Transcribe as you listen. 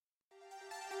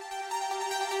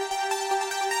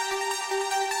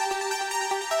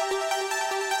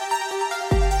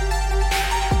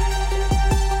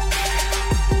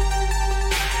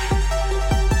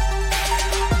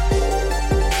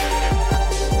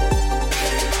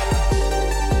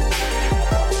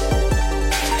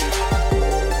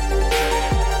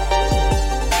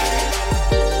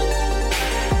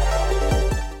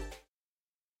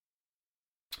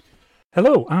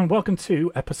Hello and welcome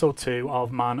to episode 2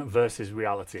 of Man vs.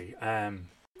 Reality.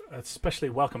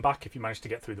 Especially welcome back if you managed to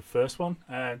get through the first one.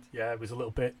 It was a little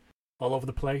bit all over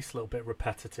the place, a little bit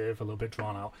repetitive, a little bit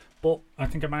drawn out. But I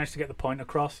think I managed to get the point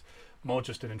across. More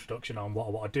just an introduction on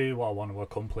what I do, what I want to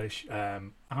accomplish, how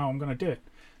I'm going to do it.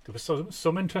 There was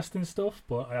some interesting stuff,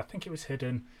 but I think it was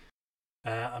hidden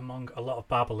among a lot of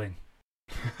babbling.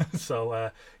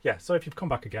 So if you've come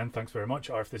back again, thanks very much.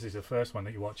 Or if this is the first one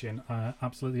that you're watching,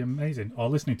 absolutely amazing, or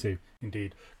listening to,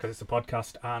 indeed, because it's a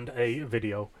podcast and a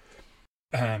video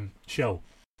show.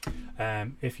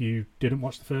 If you didn't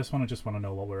watch the first one, I just want to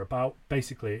know what we're about.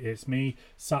 Basically, it's me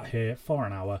sat here for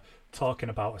an hour talking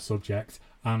about a subject,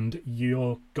 and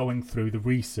you're going through the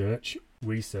research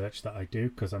that I do,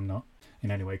 because I'm not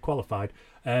in any way qualified,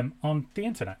 on the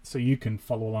internet, so you can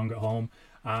follow along at home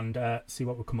and see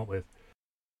what we come up with.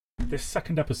 This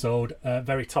second episode,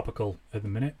 very topical at the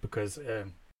minute, because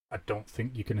I don't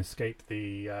think you can escape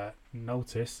the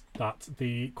notice that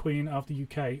the Queen of the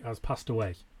UK has passed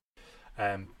away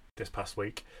this past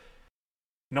week.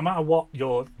 No matter what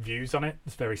your views on it,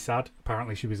 it's very sad.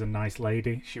 Apparently she was a nice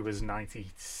lady. She was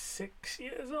 96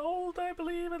 years old, I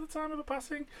believe, at the time of her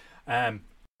passing.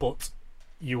 But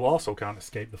you also can't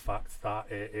escape the fact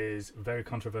that it is very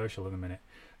controversial at the minute.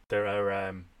 There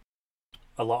are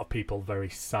a lot of people very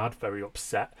sad, very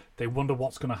upset. They wonder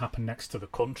what's going to happen next to the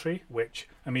country, which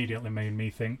immediately made me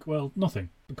think, well, nothing,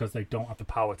 because they don't have the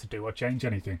power to do or change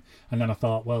anything. And then I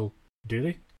thought, well, do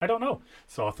they? I don't know.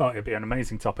 So I thought it'd be an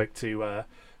amazing topic to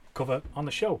cover on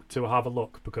the show, to have a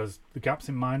look, because the gaps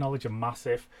in my knowledge are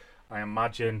massive. I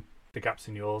imagine the gaps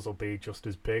in yours will be just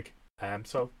as big.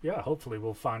 Hopefully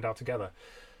we'll find out together.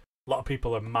 A lot of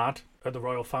people are mad at the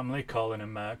royal family, calling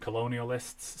them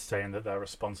colonialists, saying that they're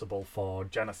responsible for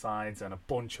genocides and a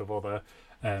bunch of other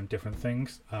different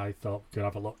things. I thought we could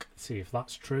have a look, see if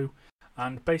that's true,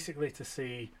 and basically to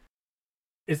see,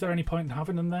 is there any point in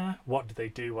having them there? What do they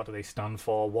do? What do they stand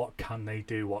for? What can they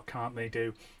do? What can't they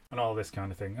do? And all this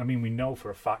kind of thing. I mean, we know for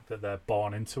a fact that they're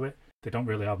born into it. They don't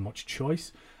really have much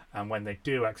choice. And when they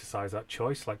do exercise that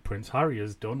choice, like Prince Harry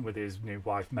has done with his new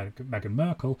wife, Meghan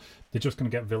Markle, they're just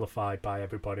going to get vilified by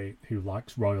everybody who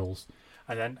likes royals.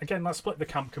 And then, again, that split the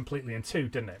camp completely in two,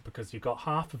 didn't it? Because you got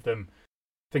half of them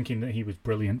thinking that he was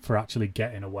brilliant for actually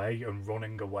getting away and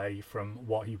running away from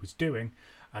what he was doing.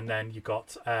 And then you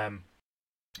got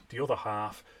the other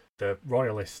half, the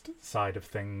royalist side of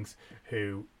things,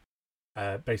 who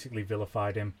basically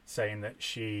vilified him, saying that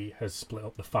she has split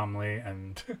up the family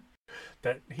and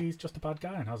that he's just a bad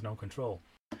guy and has no control.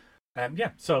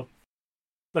 So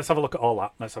let's have a look at all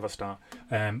that. Let's have a start.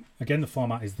 Again, the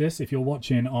format is this. If you're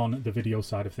watching on the video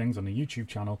side of things on the YouTube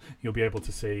channel, you'll be able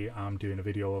to see I'm doing a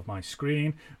video of my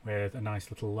screen with a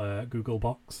nice little Google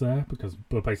box there, because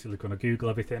we're basically going to Google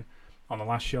everything. On the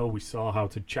last show, we saw how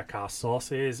to check our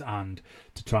sources and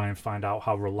to try and find out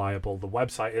how reliable the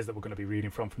website is that we're going to be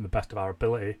reading from the best of our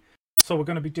ability. So we're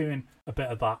going to be doing a bit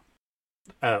of that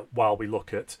while we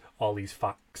look at all these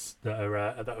facts that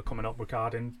are coming up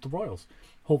regarding the royals.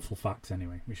 Hopeful facts,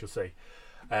 anyway, we shall see.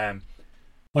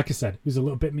 Like I said, it was a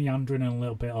little bit meandering and a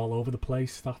little bit all over the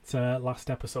place, that last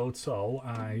episode. So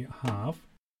I have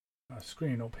a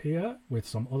screen up here with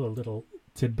some other little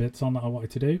tidbits on that I wanted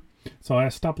to do. So I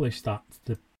established that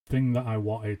the thing that I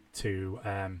wanted to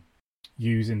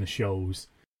use in the shows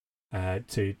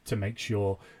to make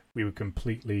sure we were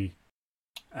completely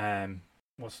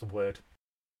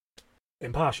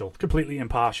completely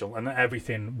impartial, and that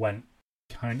everything went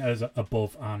kind of as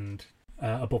above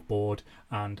board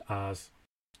and as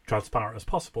transparent as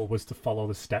possible, was to follow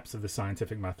the steps of the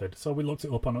scientific method. So we looked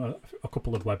it up on a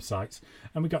couple of websites,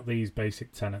 and we got these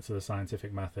basic tenets of the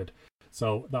scientific method.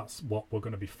 So that's what we're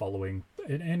going to be following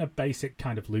in a basic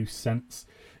kind of loose sense.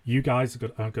 You guys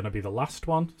are going to be the last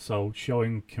one, so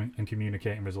showing and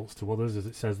communicating results to others, as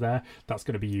it says there, that's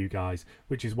going to be you guys,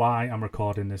 which is why I'm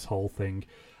recording this whole thing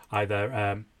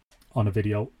either on a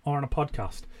video or on a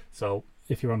podcast. So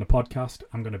if you're on the podcast,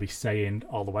 I'm going to be saying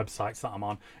all the websites that I'm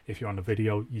on. If you're on the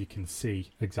video, you can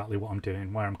see exactly what I'm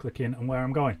doing, where I'm clicking and where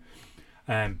I'm going.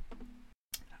 And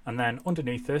then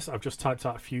underneath this, I've just typed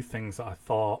out a few things that I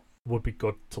thought would be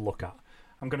good to look at.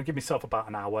 I'm going to give myself about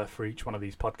an hour for each one of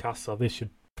these podcasts, so this should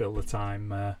fill the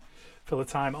time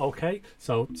okay.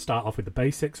 So start off with the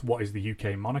basics. What is the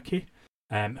UK monarchy?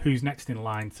 Who's next in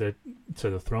line to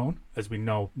the throne? As we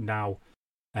know now,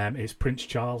 it's King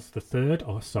Charles III,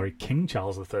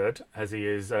 as he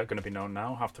is going to be known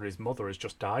now after his mother has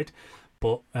just died.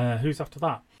 But who's after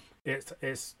that?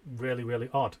 It's really, really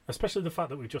odd, especially the fact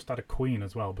that we've just had a queen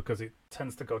as well, because it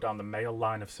tends to go down the male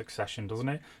line of succession, doesn't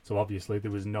it? So obviously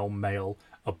there was no male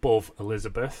above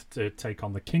Elizabeth to take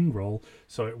on the king role,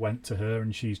 so it went to her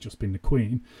and she's just been the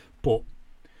queen. But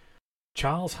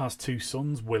Charles has two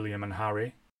sons, William and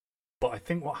Harry, but I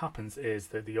think what happens is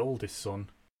that the oldest son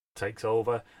takes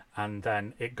over and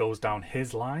then it goes down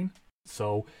his line.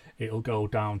 So it'll go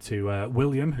down to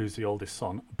William, who's the oldest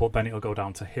son, but then it'll go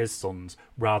down to his sons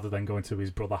rather than going to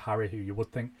his brother Harry, who you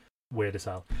would think weird as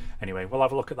hell. Anyway, we'll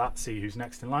have a look at that, see who's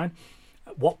next in line.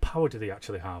 What power do they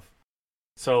actually have?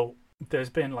 So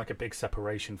there's been like a big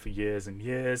separation for years and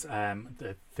years.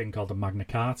 The thing called the Magna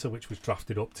Carta, which was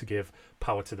drafted up to give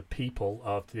power to the people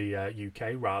of the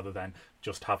UK rather than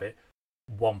just have it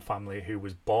one family who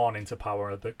was born into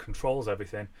power that controls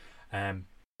everything.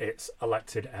 It's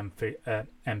elected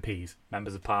MPs,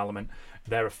 members of parliament.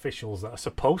 They're officials that are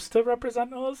supposed to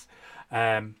represent us.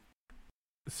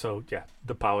 So, yeah,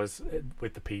 the power's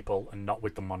with the people and not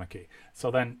with the monarchy. So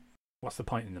then, what's the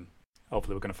point in them?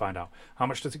 Hopefully we're going to find out. How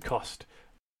much does it cost?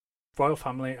 Royal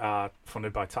family are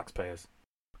funded by taxpayers.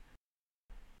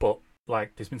 But,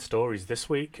 like, there's been stories this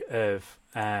week of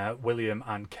William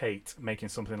and Kate making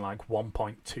something like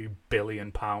 £1.2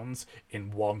 billion in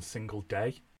one single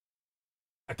day.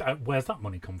 Where's that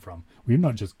money come from? We're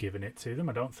not just giving it to them,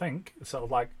 I don't think. Sort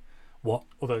of like, what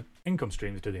other income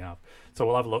streams do they have? So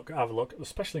we'll have a look,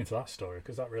 especially into that story,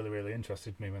 because that really, really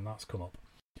interested me when that's come up.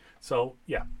 So,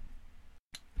 yeah,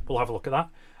 we'll have a look at that.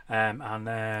 And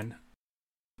then,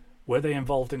 were they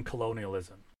involved in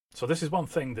colonialism? So this is one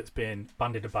thing that's been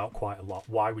bandied about quite a lot.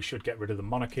 Why we should get rid of the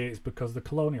monarchy is because the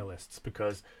colonialists,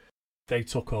 because they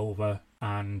took over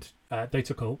and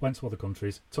went to other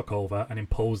countries, took over and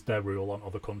imposed their rule on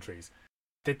other countries.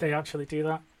 Did they actually do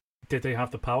that? Did they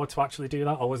have the power to actually do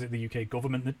that? Or was it the UK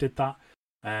government that did that?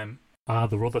 Are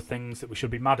there other things that we should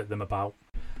be mad at them about?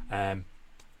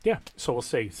 Yeah, so we'll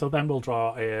see. So then we'll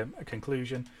draw a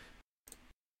conclusion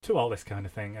to all this kind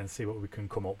of thing and see what we can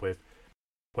come up with.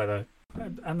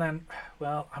 And then,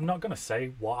 well, I'm not going to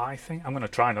say what I think. I'm going to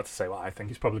try not to say what I think.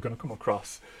 It's probably going to come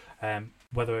across.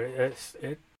 Whether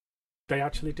they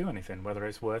actually do anything, whether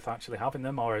it's worth actually having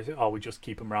them, or we just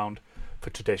keep them around for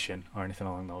tradition or anything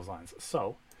along those lines.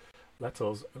 So let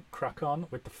us crack on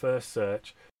with the first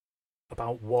search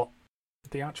about what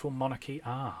the actual monarchy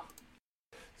are.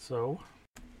 So,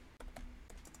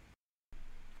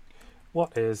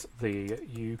 what is the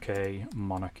UK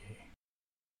monarchy?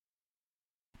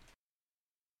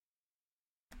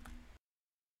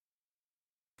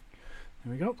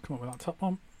 There we go, come up with that top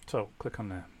one. So click on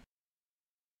there.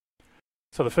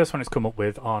 So the first one it's come up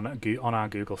with on our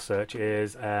Google search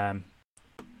is an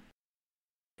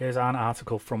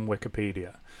article from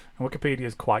Wikipedia. And Wikipedia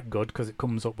is quite good because it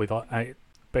comes up with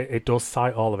it does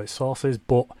cite all of its sources,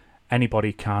 but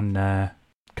anybody can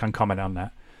comment on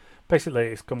that. Basically,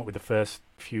 it's come up with the first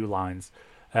few lines.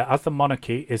 As the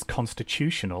monarchy is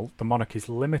constitutional, the monarchy is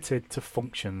limited to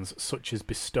functions such as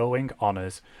bestowing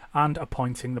honours and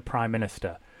appointing the Prime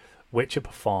Minister, which are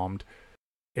performed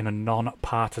in a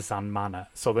non-partisan manner.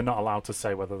 So they're not allowed to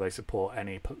say whether they support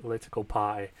any political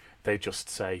party. They just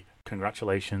say,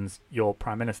 congratulations, you're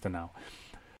Prime Minister now.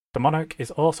 The monarch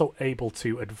is also able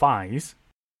to advise,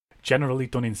 generally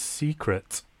done in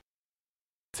secret,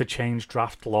 to change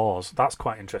draft laws. That's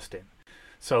quite interesting.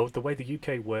 So the way the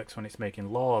UK works when it's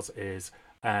making laws is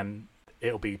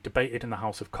it'll be debated in the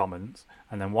House of Commons,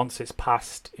 and then once it's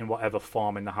passed in whatever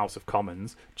form in the House of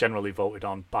Commons, generally voted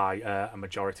on by a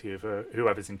majority of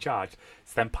whoever's in charge,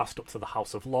 it's then passed up to the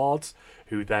House of Lords,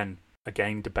 who then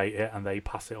again debate it and they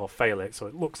pass it or fail it. So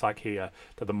it looks like here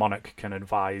that the monarch can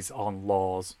advise on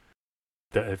laws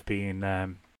that have been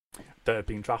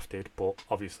drafted, but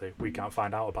obviously we can't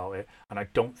find out about it, and I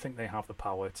don't think they have the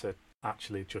power to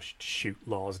actually just shoot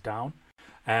laws down.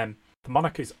 The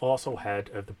monarch is also head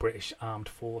of the British Armed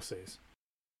Forces,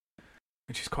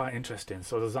 which is quite interesting.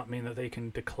 So does that mean that they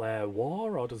can declare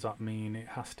war, or does that mean it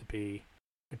has to be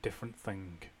a different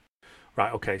thing?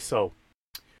 Right, okay, so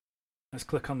let's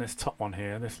click on this top one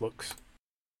here. This looks,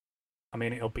 I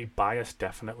mean, it'll be biased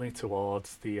definitely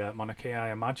towards the monarchy,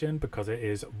 I imagine, because it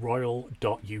is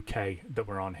royal.uk that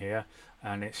we're on here,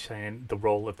 and it's saying the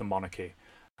role of the monarchy,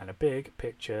 and a big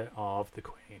picture of the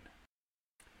Queen.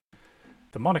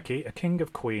 The monarchy, a king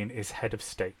of queen, is head of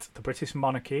state. The British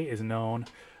monarchy is known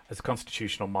as a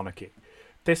constitutional monarchy.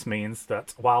 This means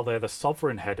that while they're the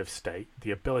sovereign head of state,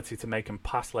 the ability to make and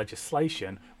pass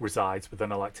legislation resides with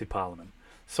an elected parliament.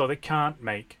 So they can't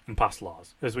make and pass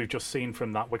laws. As we've just seen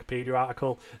from that Wikipedia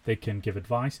article, they can give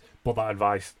advice, but that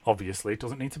advice obviously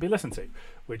doesn't need to be listened to,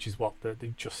 which is what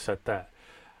they just said there.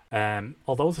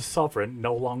 Although the sovereign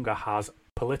no longer has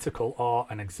political or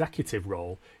an executive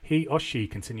role, he or she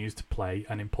continues to play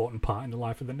an important part in the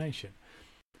life of the nation.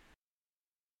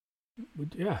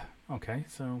 Yeah, okay,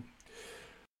 so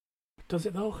does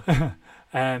it though?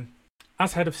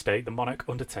 As head of state, the monarch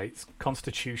undertakes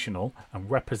constitutional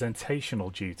and representational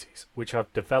duties, which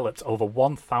have developed over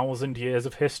 1,000 years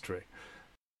of history.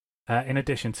 In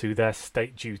addition to their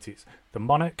state duties, the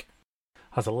monarch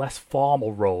has a less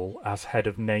formal role as head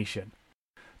of nation.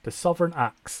 The sovereign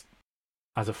acts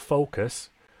as a focus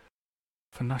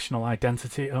for national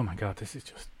identity. Oh my god, this is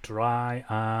just dry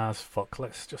as fuck.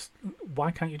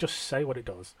 Why can't you just say what it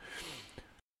does?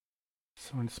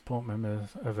 Someone support members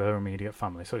of her immediate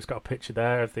family. So it's got a picture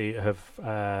there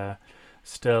of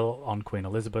still on Queen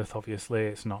Elizabeth. Obviously,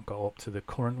 it's not got up to the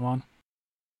current one.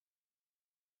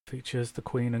 Features the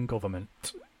Queen and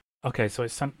government. Okay, so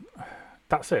it's sent.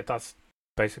 That's it. That's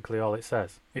basically all it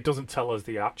says. It doesn't tell us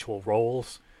the actual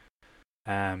roles.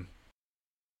 Yeah,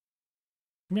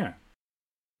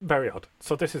 very odd.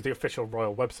 So this is the official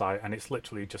royal website, and it's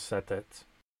literally just said that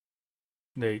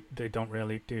they don't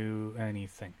really do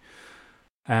anything.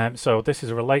 So this is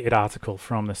a related article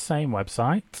from the same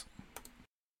website.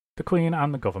 The Queen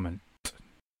and the government.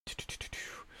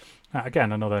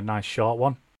 Again, another nice short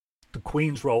one. The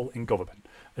Queen's role in government.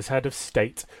 As head of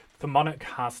state, the monarch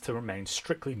has to remain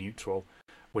strictly neutral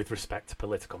with respect to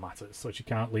political matters. So she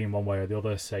can't lean one way or the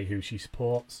other, say who she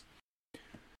supports.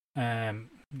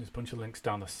 There's a bunch of links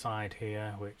down the side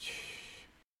here, which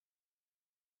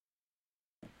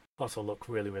also look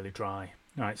really, really dry.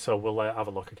 All right, so we'll have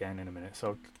a look again in a minute.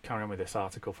 So carry on with this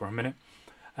article for a minute.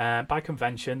 By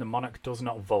convention, the monarch does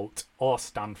not vote or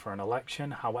stand for an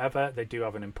election. However, they do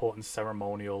have an important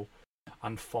ceremonial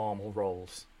and formal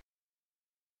roles.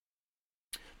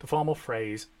 The formal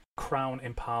phrase "crown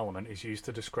in Parliament" is used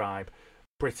to describe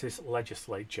British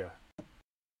legislature,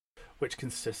 which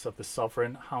consists of the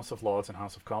Sovereign, House of Lords and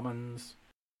House of Commons.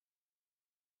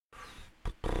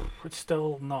 It's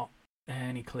still not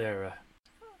any clearer.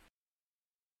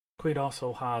 Queen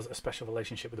also has a special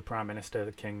relationship with the Prime Minister,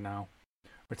 the King now,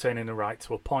 retaining the right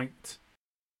to appoint.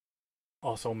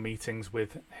 Also meetings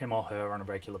with him or her on a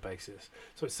regular basis.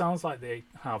 So it sounds like they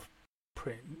have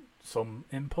some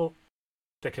input.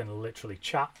 They can literally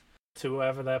chat to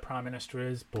whoever their Prime Minister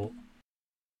is, but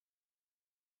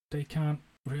they can't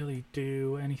really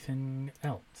do anything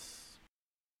else,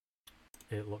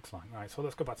 it looks like. Right, so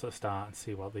let's go back to the start and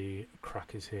see what the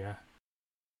crack is here.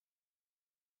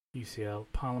 UCL,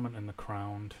 Parliament and the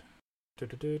Crown.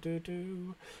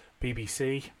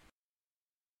 BBC.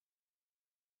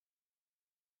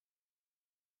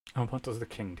 And what does the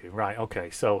King do? Right, okay,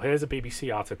 so here's a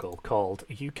BBC article called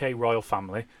UK Royal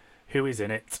Family, Who is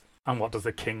in it, and What Does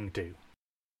the King Do?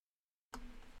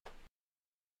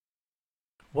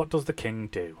 What does the King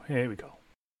do? Here we go.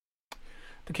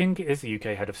 The King is the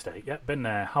UK head of state. Yep, been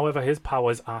there. However, his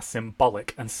powers are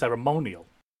symbolic and ceremonial,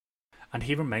 and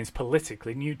he remains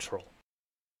politically neutral.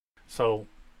 So,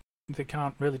 they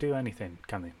can't really do anything,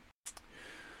 can they?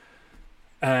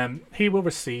 He will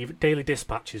receive daily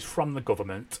dispatches from the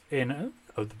government in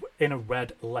a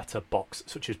red letter box,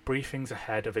 such as briefings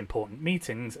ahead of important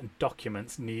meetings and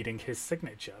documents needing his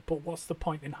signature. But what's the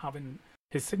point in having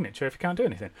his signature if he can't do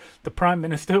anything? The Prime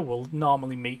Minister will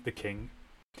normally meet the King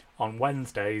on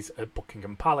Wednesdays at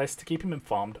Buckingham Palace to keep him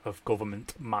informed of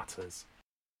government matters.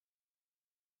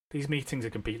 These meetings are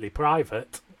completely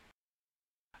private.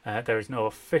 There is no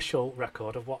official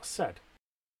record of what's said.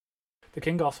 The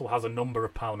King also has a number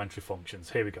of parliamentary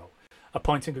functions. Here we go.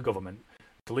 Appointing a government.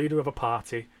 The leader of a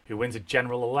party who wins a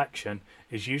general election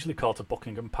is usually called to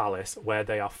Buckingham Palace, where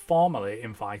they are formally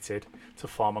invited to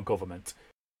form a government.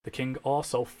 The King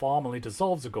also formally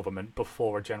dissolves a government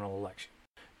before a general election.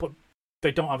 But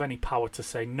they don't have any power to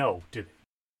say no, do they?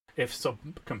 If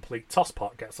some complete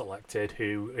tosspot gets elected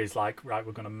who is like, right,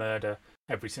 we're going to murder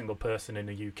every single person in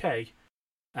the UK,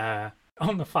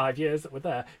 on the 5 years that we're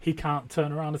there, he can't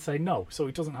turn around and say no. So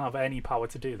he doesn't have any power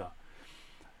to do that.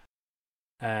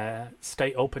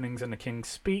 State openings and the King's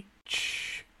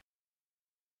speech.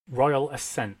 Royal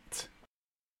assent.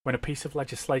 When a piece of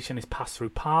legislation is passed through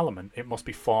Parliament, it must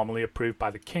be formally approved by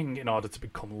the King in order to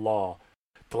become law.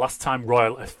 The last time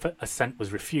royal assent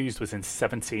was refused was in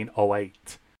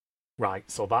 1708.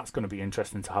 Right, so that's going to be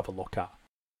interesting to have a look at.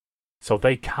 So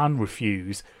they can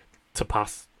refuse to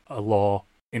pass a law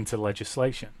into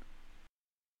legislation.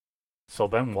 So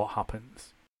then what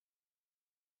happens?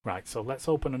 Right, so let's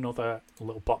open another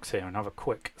little box here and have a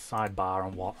quick sidebar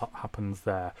on what happens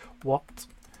there. What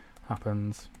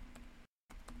happens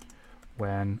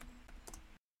when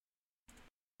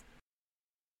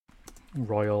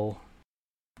royal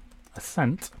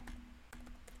assent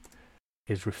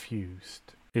is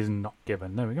refused, is not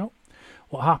given. There we go.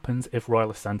 What happens if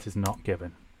royal assent is not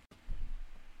given?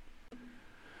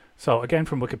 So again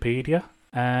from Wikipedia,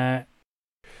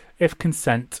 if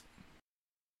consent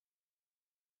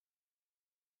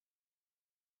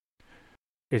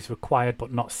is required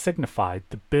but not signified,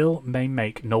 the bill may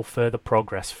make no further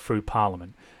progress through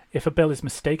Parliament. If a bill is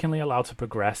mistakenly allowed to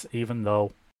progress even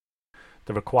though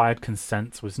the required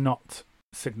consent was not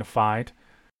signified,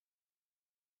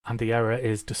 and the error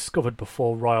is discovered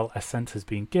before royal assent has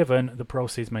been given, the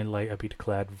proceeds may later be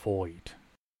declared void.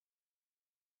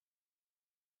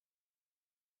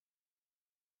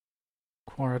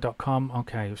 Quora.com.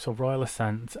 Okay, so royal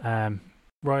assent.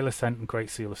 Royal assent and Great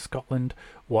Seal of Scotland.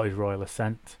 What is royal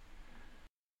assent?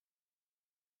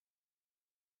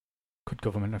 Could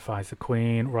government advise the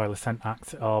Queen? Royal Assent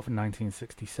Act of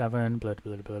 1967. Blah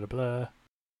blah blah blah blah.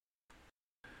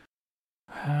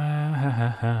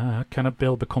 Can a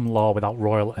bill become law without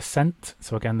royal assent?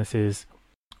 So again, this is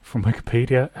from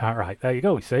Wikipedia. Right, there you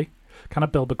go, you see. Can a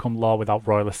bill become law without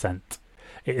royal assent?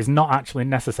 It is not actually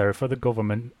necessary for the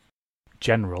government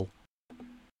general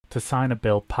to sign a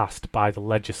bill passed by the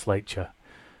legislature.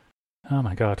 Oh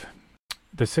my god.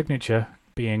 The signature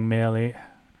being merely...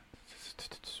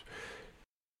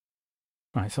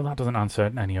 Right, so that doesn't answer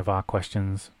any of our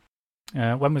questions.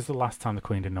 When was the last time the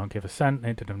Queen did not give assent?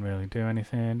 It didn't really do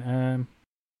anything.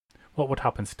 What would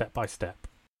happen step by step?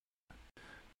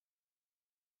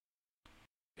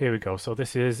 Here we go. So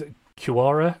this is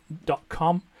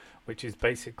Quora.com, which is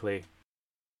basically...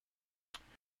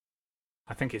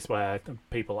 I think it's where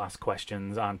people ask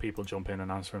questions and people jump in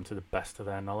and answer them to the best of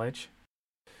their knowledge.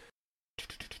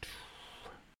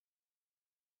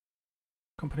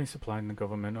 Companies supplying the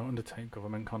government or undertake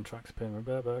government contracts. God,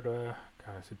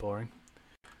 this is boring.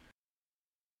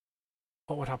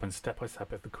 What would happen step by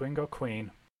step if the Queen or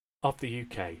Queen of the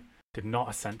UK did not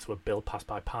assent to a bill passed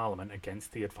by Parliament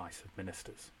against the advice of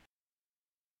ministers?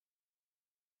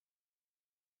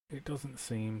 It doesn't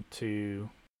seem to...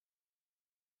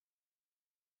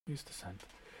 Use dissent.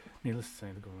 Needless to say,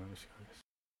 the government was furious.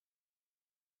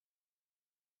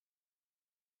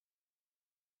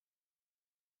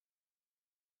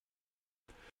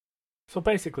 So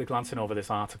basically, glancing over this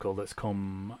article that's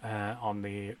come on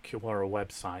the Quora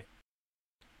website,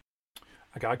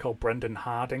 a guy called Brendan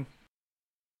Harding,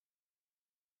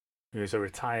 who is a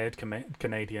retired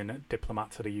Canadian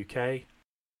diplomat to the UK,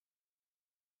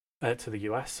 to the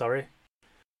US, sorry.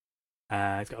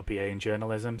 He's got a BA in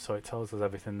journalism, so it tells us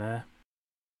everything there.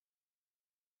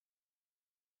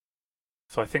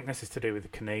 So I think this is to do with the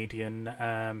Canadian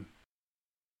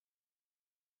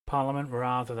Parliament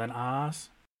rather than ours.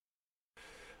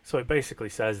 So it basically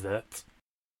says that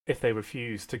if they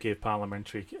refuse to give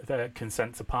parliamentary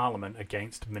consent to Parliament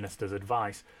against ministers'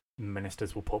 advice,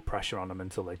 ministers will put pressure on them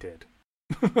until they did.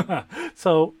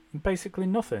 So basically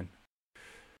nothing.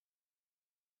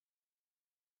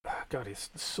 God, it's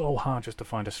so hard just to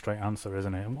find a straight answer,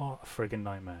 isn't it? What a friggin'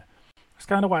 nightmare. That's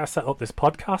kind of why I set up this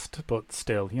podcast, but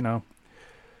still, you know.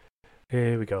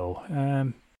 Here we go.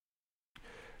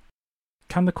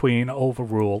 Can the Queen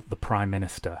overrule the Prime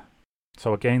Minister?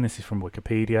 So again, this is from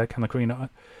Wikipedia. Can the Queen...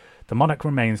 The monarch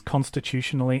remains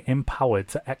constitutionally empowered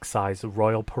to exercise the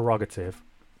royal prerogative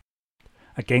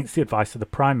against the advice of the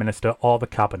Prime Minister or the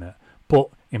Cabinet, but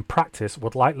in practice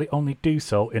would likely only do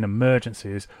so in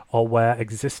emergencies or where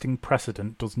existing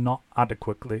precedent does not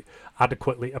adequately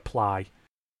apply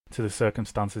to the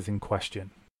circumstances in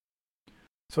question.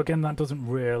 So again, that doesn't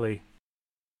really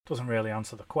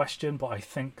answer the question, but I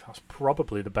think that's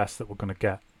probably the best that we're going to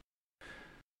get.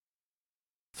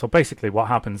 So basically what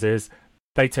happens is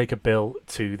they take a bill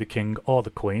to the King or the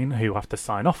Queen who have to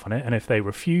sign off on it, and if they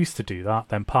refuse to do that,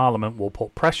 then Parliament will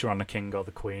put pressure on the King or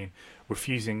the Queen,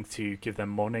 refusing to give them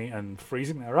money and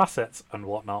freezing their assets and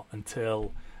whatnot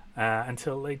until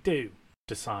they do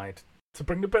decide to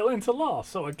bring the bill into law.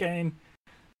 So again,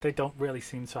 they don't really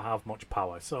seem to have much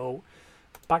power. So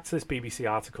back to this BBC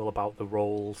article about the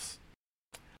roles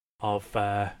of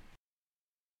the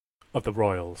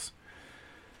royals.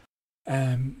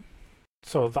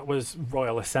 So that was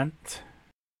royal assent.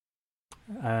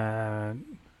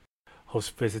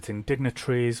 Host visiting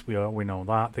dignitaries. We know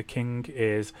that. The King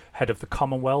is head of the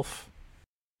Commonwealth.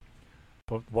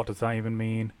 But what does that even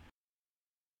mean?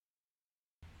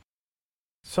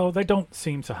 So they don't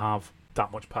seem to have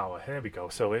that much power. Here we go.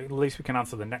 So at least we can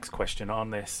answer the next question on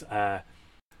this. Oh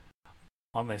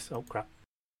crap!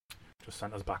 Just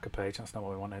sent us back a page. That's not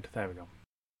what we wanted. There we go.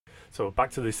 So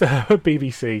back to this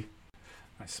BBC.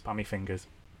 Nice spammy fingers.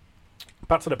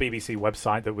 Back to the BBC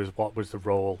website. What was the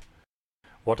role?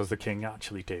 What does the King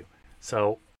actually do?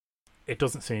 So it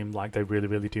doesn't seem like they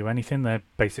really do anything. They're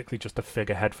basically just a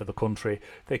figurehead for the country.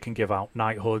 They can give out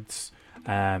knighthoods.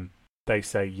 They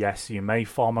say, yes, you may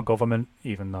form a government,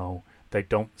 even though they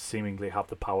don't seemingly have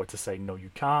the power to say, no, you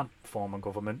can't form a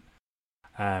government.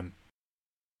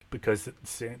 Because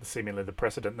seemingly the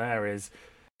precedent there is,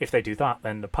 if they do that,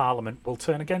 then the Parliament will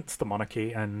turn against the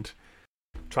monarchy and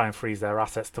try and freeze their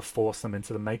assets to force them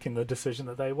into making the decision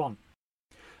that they want.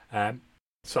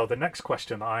 So the next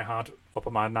question that I had up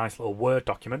on my nice little Word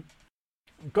document,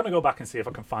 I'm going to go back and see if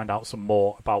I can find out some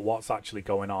more about what's actually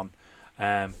going on,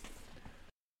 and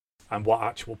what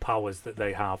actual powers that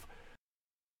they have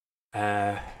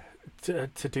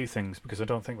to do things, because I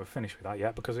don't think we're finished with that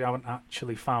yet, because we haven't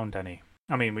actually found any.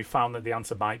 I mean, we found that the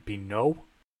answer might be no,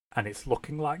 and it's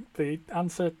looking like the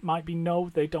answer might be no.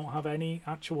 They don't have any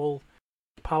actual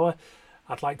power.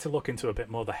 I'd like to look into a bit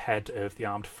more the head of the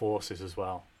armed forces as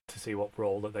well, to see what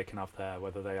role that they can have there,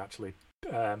 whether they actually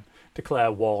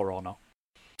declare war or not.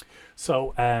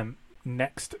 So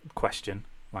next question,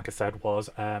 like I said, was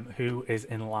who is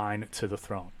in line to the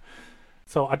throne?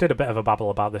 So I did a bit of a babble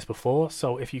about this before.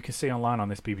 So if you can see online on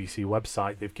this BBC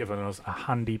website, they've given us a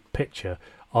handy picture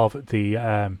of the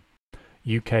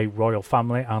UK royal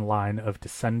family and line of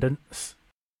descendants.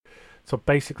 So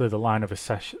basically the line of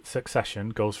succession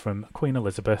goes from Queen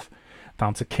Elizabeth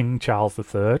down to King Charles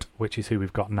III, which is who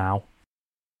we've got now.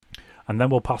 And then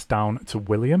we'll pass down to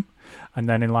William. And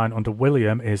then in line under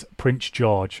William is Prince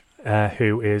George,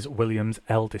 who is William's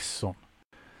eldest son.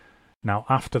 Now,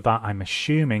 after that, I'm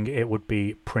assuming it would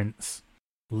be Prince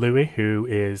Louis, who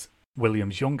is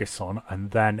William's youngest son,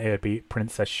 and then it would be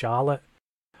Princess Charlotte.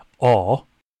 Or,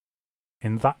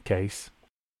 in that case,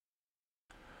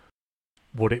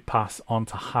 would it pass on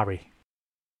to Harry?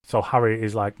 So Harry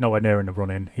is like nowhere near in the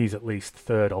running. He's at least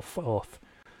third or fourth,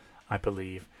 I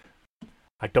believe.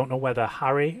 I don't know whether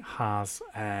Harry has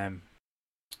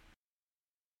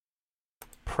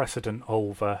precedent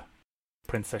over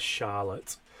Princess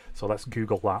Charlotte. So let's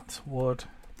Google that. Would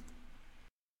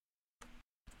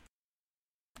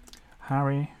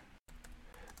Harry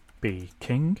be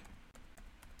king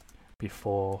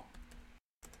before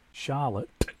Charlotte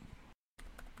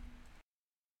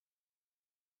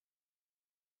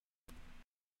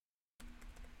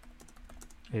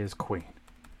is queen?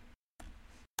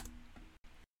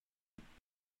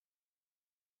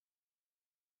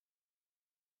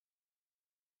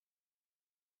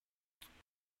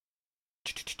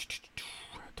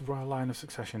 The royal line of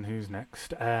succession, who's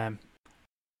next?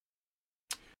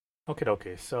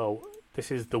 Okay, so this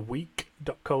is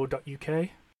theweek.co.uk.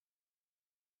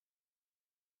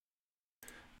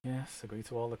 Yes, agree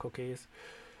to all the cookies.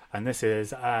 And this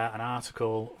is an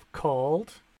article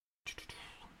called,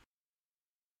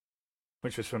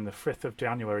 which was from the 5th of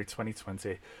January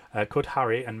 2020. Could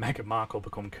Harry and Meghan Markle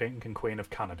become King and Queen of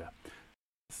Canada?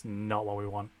 It's not what we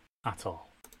want at all.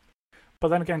 But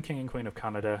then again, King and Queen of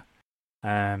Canada,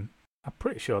 I'm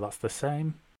pretty sure that's the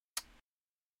same.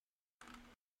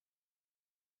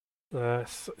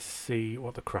 Let's see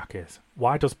what the crack is.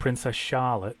 Why does Princess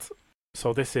Charlotte...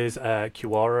 So this is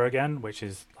Quora again, which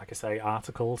is, like I say,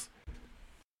 articles.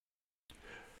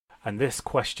 And this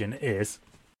question is,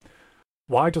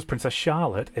 why does Princess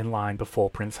Charlotte in line before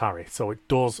Prince Harry? So it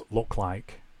does look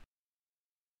like...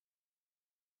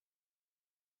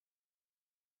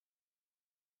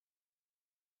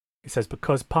 It says,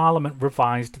 because Parliament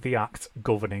revised the Act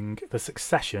governing the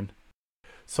succession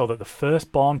so that the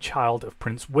firstborn child of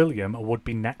Prince William would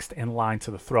be next in line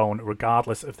to the throne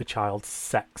regardless of the child's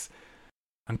sex,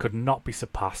 and could not be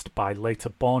surpassed by later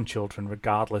born children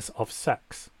regardless of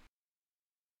sex.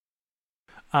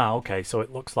 Okay, so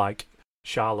it looks like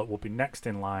Charlotte will be next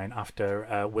in line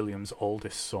after William's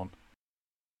oldest son.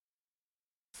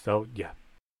 So, yeah.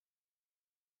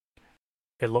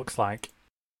 It looks like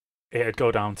it'd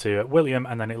go down to William,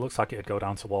 and then it looks like it'd go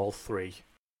down to all three.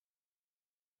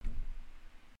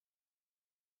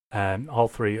 All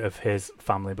three of his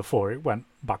family before it went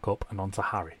back up and onto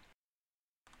Harry.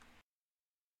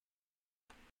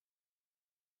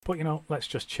 But, you know, let's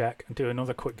just check and do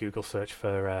another quick Google search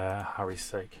for Harry's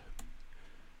sake.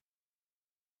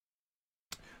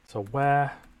 So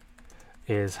where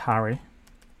is Harry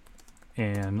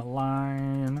in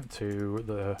line to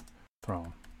the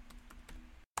throne?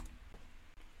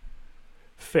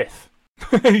 5th.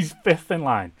 He's 5th in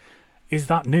line. Is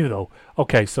that new though?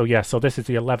 Okay, so yeah, so this is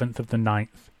the 11th of the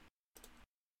 9th.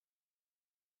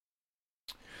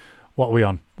 What are we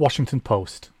on? Washington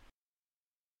Post.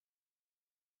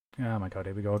 Oh my god,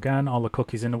 here we go again. All the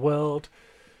cookies in the world.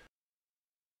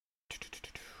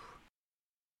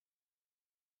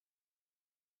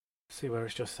 See where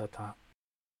it's just said that.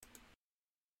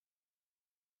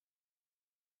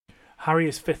 Harry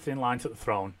is fifth in line to the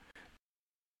throne,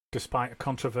 despite a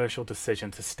controversial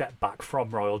decision to step back from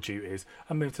royal duties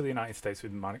and move to the United States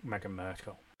with Meghan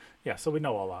Markle. Yeah, so we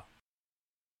know all that.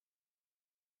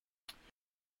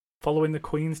 Following the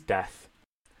Queen's death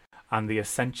and the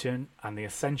ascension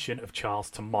of Charles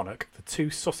to monarch, the two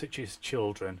Sussex's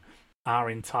children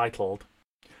are entitled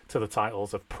to the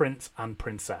titles of Prince and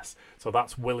Princess. So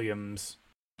that's William's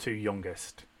two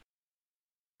youngest.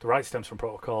 The right stems from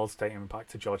protocols dating back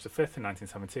to George V in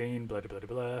 1917, blah, blah, blah,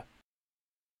 blah.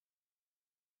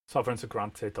 Sovereigns are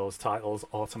granted those titles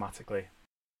automatically.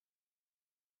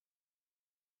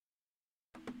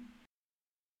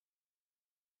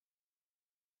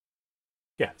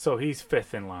 Yeah, so he's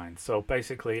fifth in line. So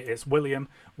basically it's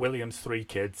William's three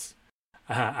kids,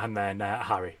 and then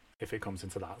Harry, if it comes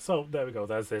into that. So there we go,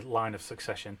 there's the line of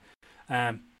succession.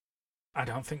 I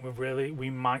don't think we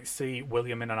might see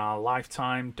William in our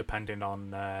lifetime, depending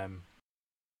on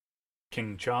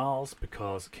King Charles,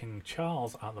 because King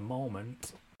Charles at the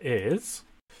moment is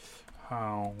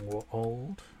how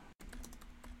old?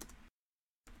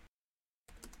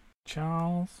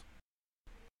 Charles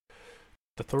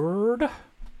the Third.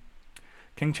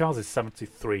 King Charles is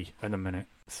 73 in a minute,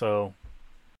 so,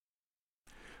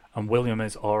 and William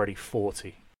is already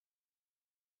 40.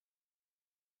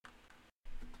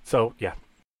 So yeah,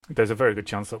 there's a very good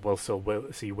chance that we'll still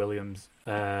see William's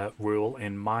rule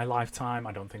in my lifetime.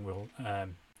 I don't think we'll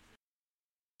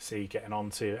see getting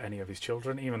on to any of his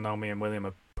children, even though me and William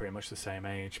are pretty much the same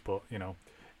age. But you know,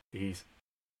 he's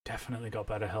definitely got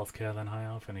better healthcare than I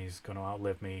have, and he's going to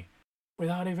outlive me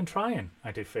without even trying.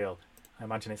 I do feel. I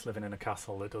imagine it's living in a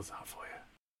castle that does that for you.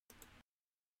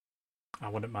 I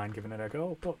wouldn't mind giving it a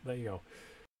go, but there you go.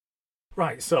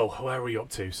 Right, so where are we up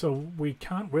to? So we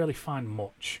can't really find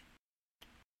much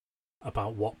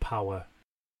about what power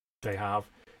they have.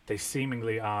 They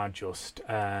seemingly are just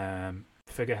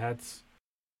figureheads.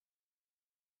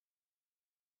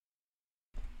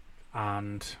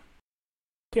 And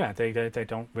yeah, they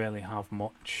don't really have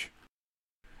much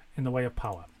in the way of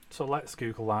power. So let's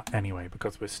Google that anyway,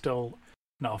 because we're still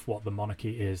not off what the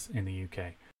monarchy is in the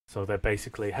UK. So they're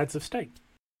basically heads of state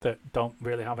that don't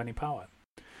really have any power.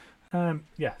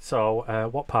 Yeah, so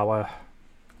what power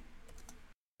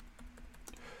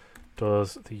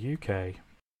does the UK,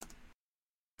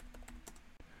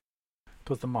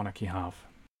 does the monarchy have?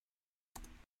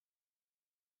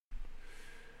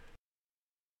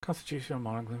 Constitutional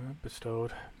monarchy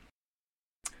bestowed.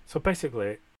 So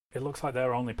basically, it looks like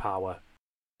their only power,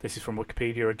 this is from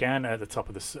Wikipedia again, at the top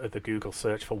of the Google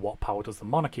search for what power does the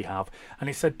monarchy have, and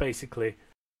it said basically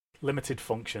limited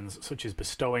functions such as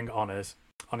bestowing honours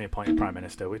on the appointed Prime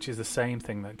Minister, which is the same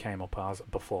thing that came up as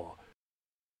before.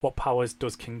 What powers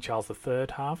does King Charles III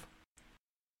have?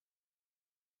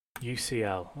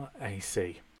 UCL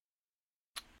AC.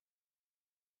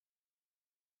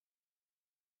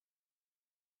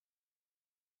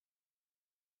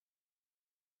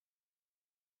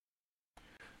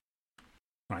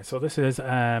 Right, so this is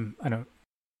I don't.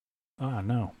 Ah,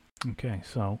 no. Okay,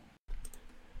 so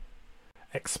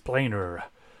explainer.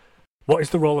 What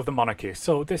is the role of the monarchy?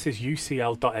 So this is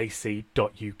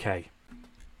ucl.ac.uk.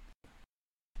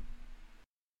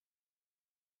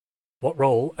 What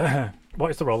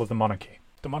is the role of the monarchy?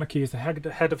 The monarchy is the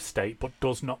head of state but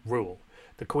does not rule.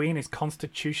 The Queen is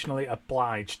constitutionally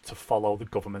obliged to follow the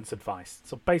government's advice.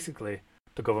 So basically,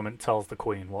 the government tells the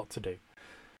Queen what to do.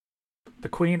 The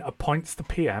Queen appoints the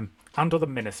PM and other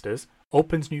ministers,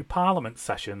 opens new Parliament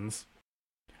sessions,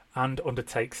 and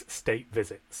undertakes state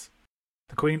visits.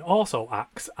 The Queen also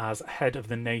acts as head of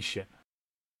the nation.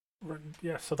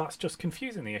 Yeah, so that's just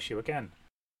confusing the issue again.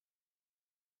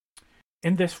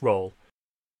 In this role,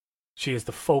 she is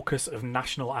the focus of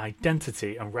national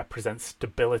identity and represents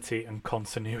stability and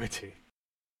continuity.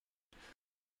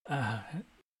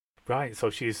 Right, so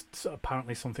she's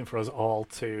apparently something for us all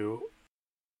to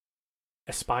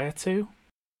aspire to.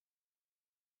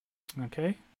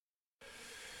 Okay.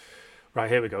 Right,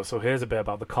 here we go. So here's a bit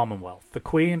about the Commonwealth. The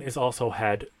Queen is also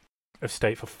head of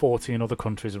state for 14 other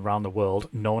countries around the world,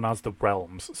 known as the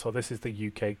Realms. So this is the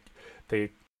UK, the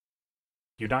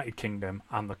United Kingdom,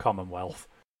 and the Commonwealth.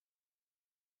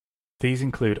 These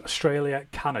include Australia,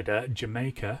 Canada,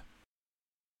 Jamaica,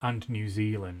 and New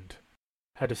Zealand.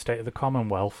 Head of state of the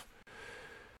Commonwealth.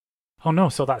 Oh no,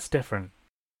 so that's different.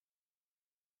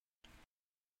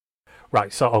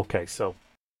 Right, so okay, so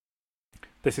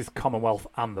this is Commonwealth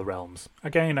and the Realms.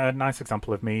 Again, a nice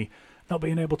example of me not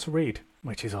being able to read,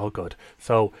 which is all good.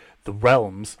 So the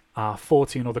Realms are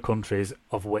 14 other countries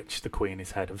of which the Queen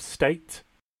is head of state,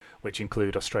 which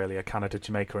include Australia, Canada,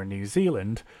 Jamaica, and New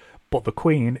Zealand. But the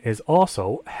Queen is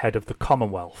also head of the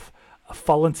Commonwealth, a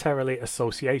voluntarily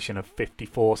association of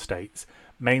 54 states,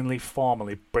 mainly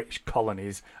formerly British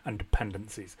colonies and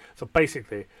dependencies. So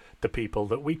basically, the people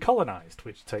that we colonised,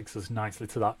 which takes us nicely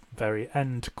to that very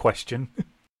end question.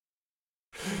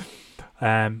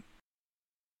 Of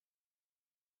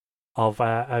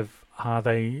are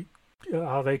they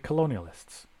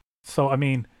colonialists? So I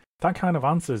mean, that kind of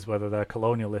answers whether they're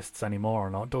colonialists anymore or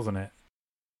not, doesn't it?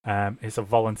 It's a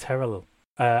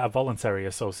voluntary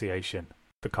association,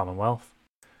 the Commonwealth.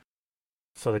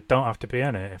 So they don't have to be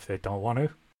in it if they don't want to.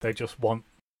 They just want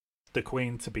the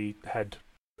Queen to be head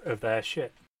of their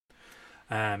shit.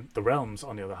 The realms,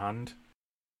 on the other hand,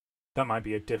 that might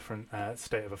be a different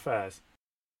state of affairs,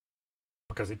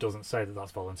 because it doesn't say that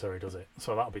that's voluntary, does it?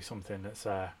 So that'll be something that's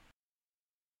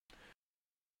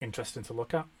interesting to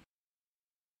look at.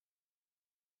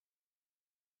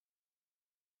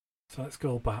 So let's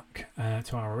go back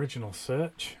to our original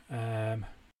search.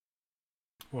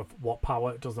 With what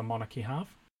power does the monarchy have?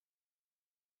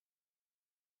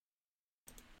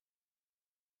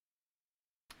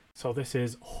 So this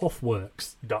is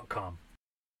huffworks.com.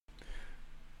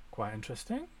 Quite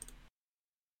interesting.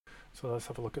 So let's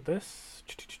have a look at this.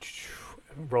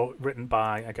 Written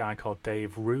by a guy called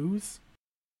Dave Roos.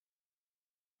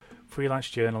 Freelance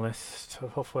journalist,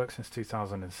 Huffworks since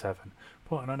 2007.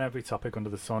 Putting on every topic under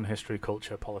the sun: history,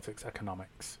 culture, politics,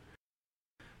 economics.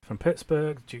 From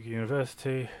Pittsburgh, Duke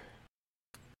University.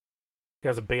 He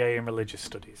has a BA in religious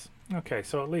studies. Okay,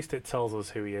 so at least it tells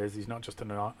us who he is. He's not just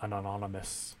an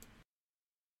anonymous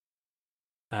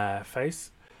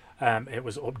face. It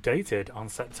was updated on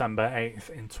September 8th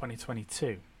in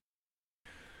 2022.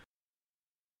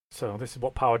 So this is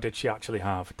what power did she actually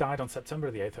have. Died on September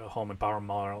the 8th at home in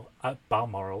Balmoral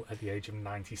at the age of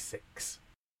 96.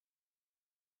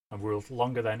 And ruled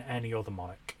longer than any other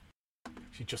monarch.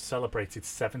 She just celebrated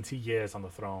 70 years on the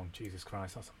throne. Jesus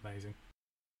Christ, that's amazing.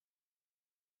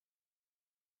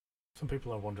 Some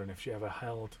people are wondering if she ever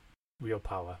held real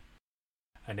power,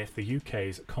 and if the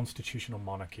UK's constitutional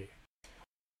monarchy.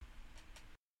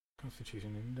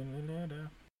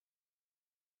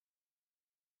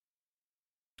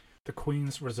 The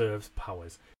Queen's reserves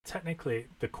powers. Technically,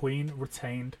 the Queen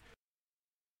retained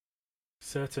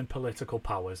certain political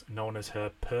powers known as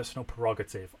her personal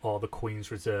prerogative, or the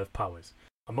Queen's reserve powers.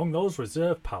 Among those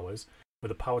reserve powers were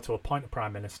the power to appoint a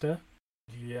Prime Minister.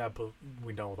 Yeah, but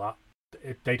we know that.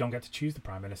 They don't get to choose the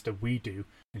Prime Minister, we do,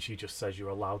 and she just says you're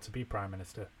allowed to be Prime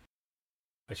Minister.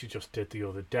 As she just did the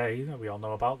other day, that we all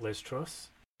know about, Liz Truss.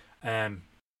 To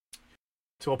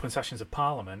open sessions of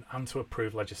Parliament and to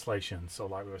approve legislation. So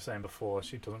like we were saying before,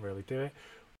 she doesn't really do it.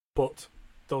 But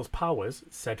those powers,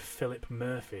 said Philip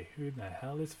Murphy. Who the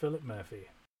hell is Philip Murphy?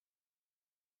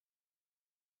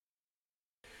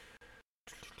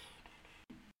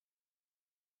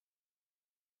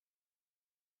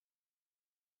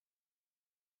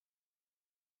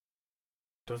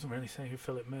 Doesn't really say who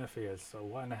Philip Murphy is, so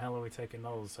why in the hell are we taking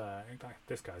those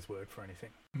this guy's word for anything?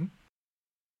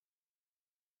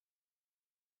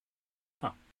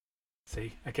 Oh,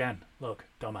 see, again, look,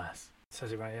 dumbass. It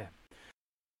says it right here.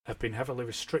 Have been heavily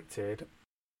restricted,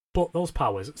 but those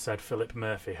powers, said Philip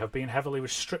Murphy, have been heavily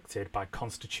restricted by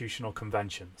constitutional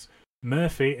conventions.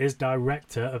 Murphy is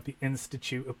director of the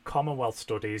Institute of Commonwealth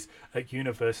Studies at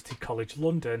University College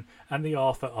London and the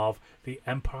author of The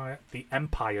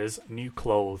Empire's New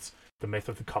Clothes, The Myth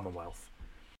of the Commonwealth.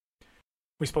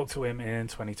 We spoke to him in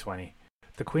 2020.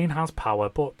 The Queen has power,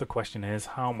 but the question is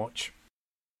how much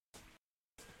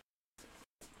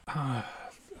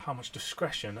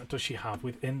discretion does she have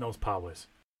within those powers?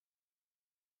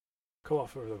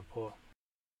 Co-author of the report.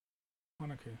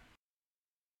 Monarchy.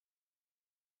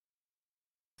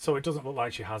 So it doesn't look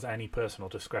like she has any personal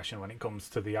discretion when it comes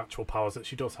to the actual powers that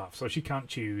she does have. So she can't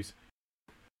choose.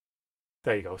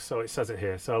 There you go. So it says it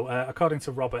here. So according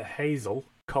to Robert Hazel,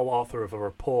 co-author of a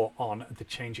report on the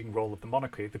changing role of the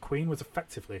monarchy, the Queen was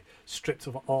effectively stripped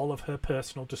of all of her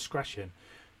personal discretion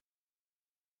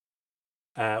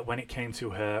when it came to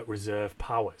her reserve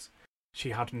powers. She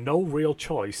had no real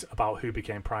choice about who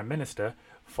became Prime Minister,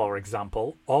 for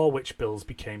example, or which bills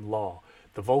became law.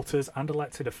 The voters and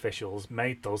elected officials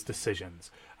made those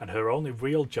decisions, and her only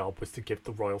real job was to give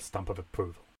the royal stamp of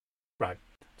approval. Right,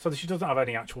 so she doesn't have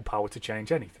any actual power to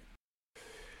change anything.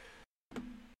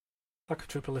 Lack of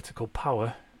true political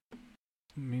power.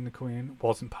 I mean the Queen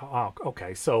wasn't power. Oh,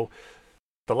 okay, so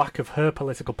the lack of her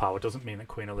political power doesn't mean that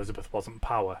Queen Elizabeth wasn't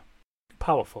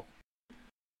powerful.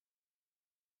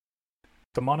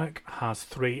 The monarch has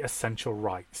 3 essential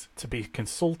rights: to be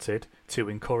consulted, to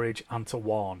encourage, and to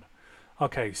warn.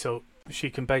 Okay, so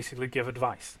she can basically give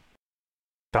advice.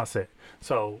 That's it.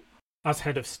 So, as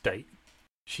head of state,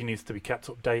 she needs to be kept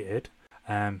updated.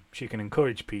 She can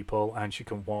encourage people and she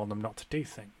can warn them not to do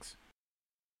things.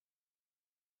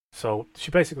 So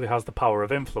she basically has the power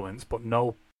of influence, but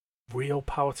no real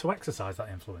power to exercise that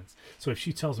influence. So if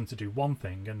she tells them to do one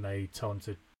thing and they tell them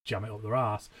to jam it up their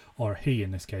ass, or he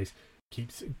in this case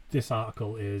keeps, this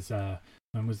article is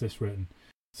when was this written?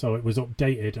 So it was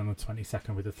updated on the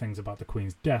 22nd with the things about the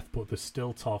Queen's death, but they're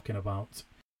still talking about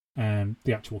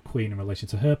the actual Queen in relation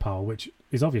to her power, which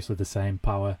is obviously the same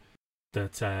power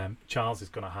that Charles is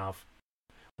going to have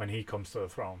when he comes to the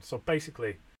throne. So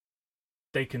basically,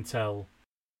 they can tell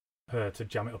her to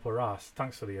jam it up her ass.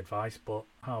 Thanks for the advice, but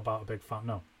how about a big fat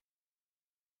no?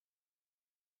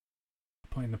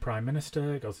 Appointing the Prime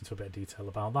Minister, goes into a bit of detail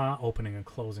about that. Opening and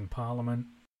closing Parliament.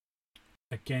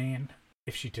 Again,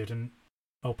 if she didn't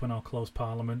open or close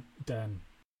Parliament, then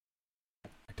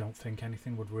I don't think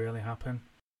anything would really happen.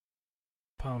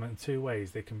 Parliament in two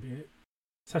ways. They can be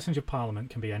sessions of Parliament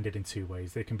can be ended in two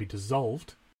ways. They can be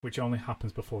dissolved, which only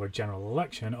happens before a general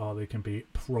election, or they can be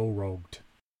proroguing.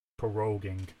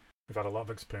 We've had a lot of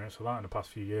experience with that in the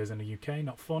past few years in the UK,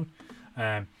 not fun,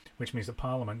 which means that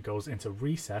Parliament goes into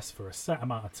recess for a set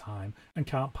amount of time and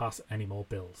can't pass any more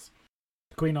bills.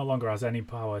 The Queen no longer has any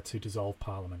power to dissolve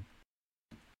Parliament.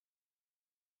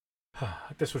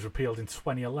 This was repealed in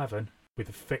 2011 with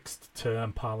a Fixed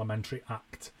Term Parliamentary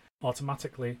Act.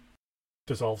 Automatically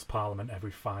dissolves Parliament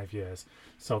every 5 years.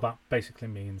 So that basically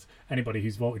means anybody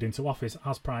who's voted into office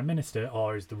as Prime Minister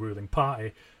or is the ruling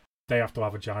party, they have to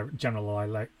have a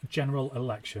general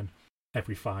election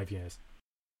every 5 years.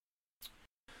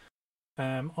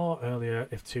 Or earlier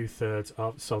if 2/3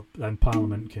 of... So then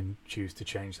Parliament can choose to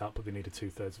change that, but they need a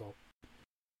 2/3 vote.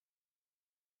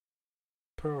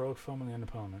 Prorogue formally in the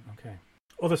Parliament. Okay.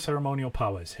 Other ceremonial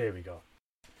powers. Here we go.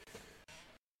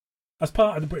 As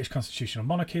part of the British constitutional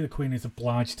monarchy, the Queen is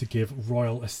obliged to give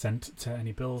royal assent to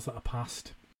any bills that are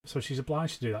passed. So she's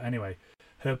obliged to do that anyway.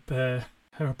 Her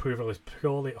approval is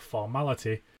purely a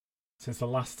formality, since the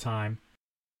last time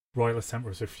royal assent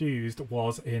was refused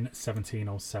was in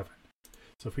 1707.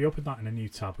 So if we open that in a new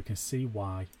tab, we can see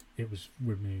why it was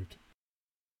removed.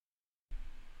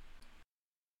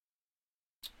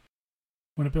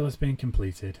 When a bill has been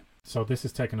completed. So this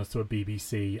has taken us to a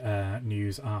BBC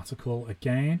news article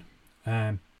again.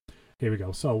 Here we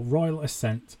go. So royal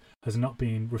assent has not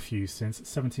been refused since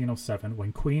 1707,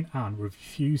 when Queen Anne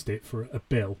refused it for a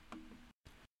bill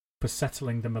for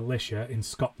settling the militia in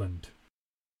Scotland.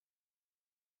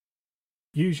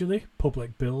 Usually,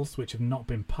 public bills which have not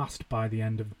been passed by the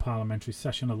end of the parliamentary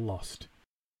session are lost.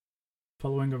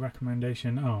 Following a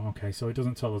recommendation... Oh, okay, so it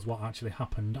doesn't tell us what actually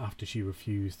happened after she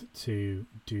refused to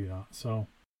do that. So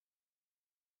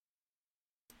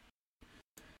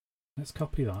let's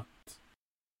copy that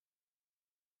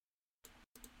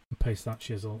and paste that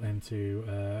shizzle into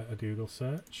a Google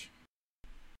search.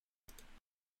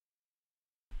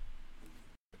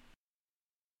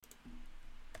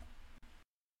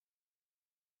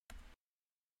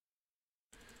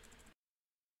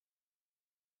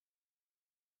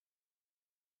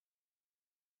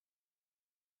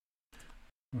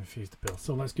 Refused the bill.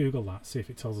 So let's Google that, see if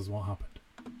it tells us what happened.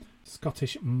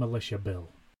 Scottish Militia Bill.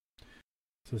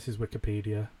 So this is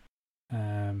Wikipedia.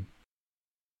 I'm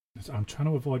trying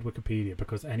to avoid Wikipedia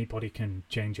because anybody can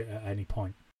change it at any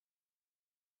point.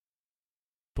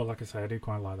 But like I say, I do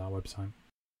quite like that website.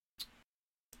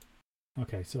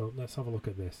 Okay, so let's have a look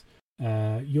at this.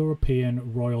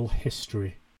 European Royal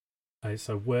History. It's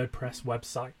a WordPress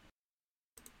website.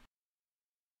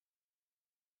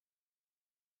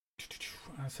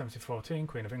 1714,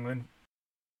 Queen of England.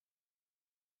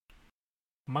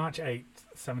 March 8th,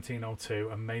 1702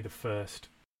 and May the 1st,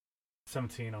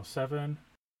 1707.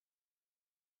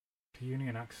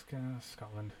 Union Acts,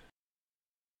 Scotland.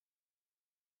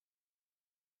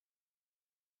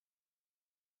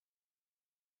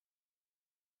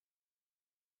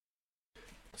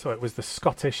 So it was the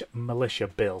Scottish Militia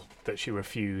Bill that she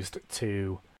refused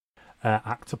to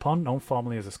act upon, known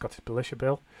formally as the Scottish Militia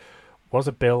Bill. Was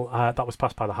a bill that was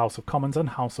passed by the House of Commons and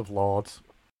House of Lords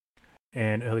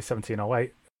in early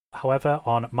 1708. However,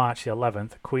 on March the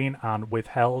 11th, Queen Anne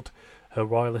withheld her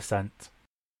royal assent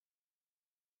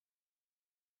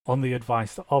on the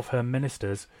advice of her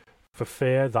ministers for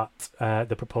fear that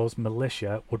the proposed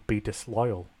militia would be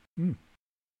disloyal.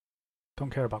 Don't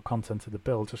care about content of the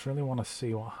bill, just really want to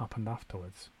see what happened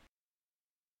afterwards.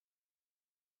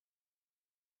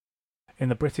 In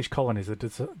the British colonies,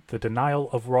 the denial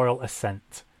of royal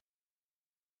assent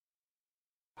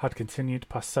had continued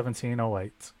past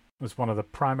 1708. Was one of the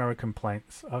primary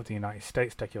complaints of the United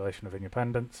States Declaration of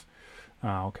Independence.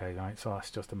 Okay, right, so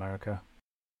that's just America.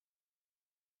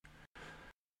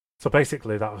 So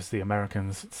basically, that was the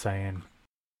Americans saying,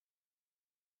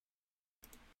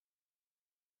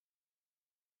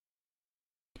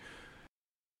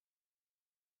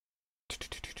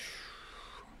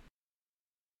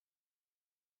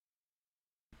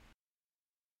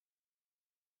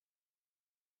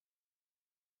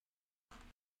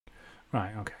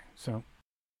 right, okay, so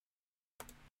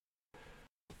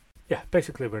yeah,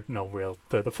 basically we're no real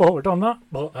further forward on that,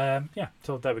 but yeah,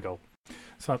 so there we go.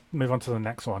 So I'll move on to the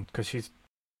next one, because she's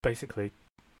basically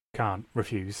can't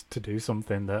refuse to do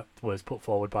something that was put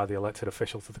forward by the elected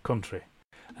officials of the country.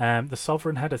 The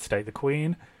sovereign head of state, the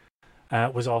Queen,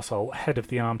 was also head of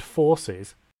the armed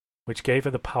forces, which gave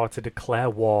her the power to declare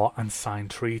war and sign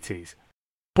treaties.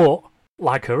 But,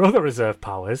 like her other reserve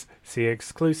powers, she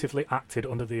exclusively acted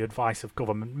under the advice of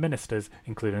government ministers,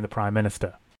 including the Prime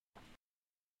Minister.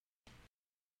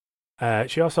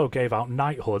 She also gave out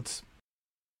knighthoods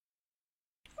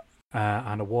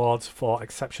and awards for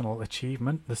exceptional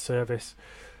achievement. The service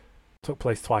took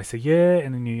place twice a year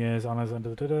in the New Year's honours and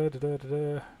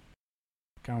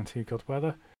guaranteed good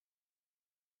weather.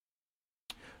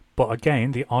 But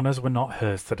again, the honours were not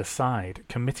hers to decide.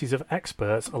 Committees of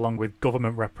experts, along with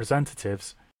government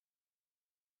representatives,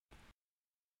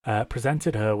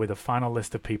 presented her with a final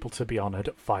list of people to be honoured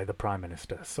by the Prime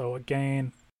Minister. So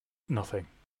again, nothing.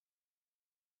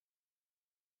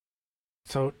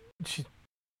 So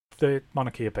the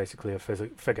monarchy are basically a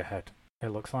figurehead, it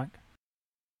looks like.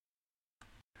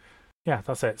 Yeah,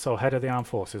 that's it. So head of the armed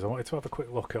forces. I wanted to have a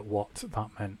quick look at what that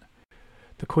meant.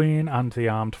 The Queen and the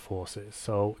armed forces.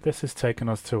 So this has taken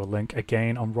us to a link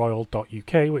again on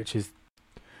royal.uk, which is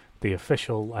the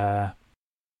official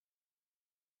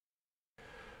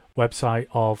website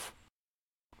of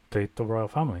the royal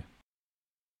family.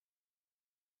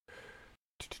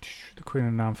 The Queen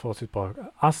and Armed Forces Board.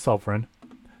 As sovereign,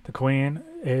 the Queen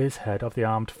is head of the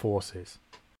armed forces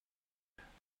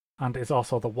and is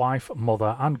also the wife,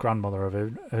 mother and grandmother of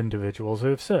individuals who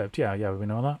have served. Yeah, we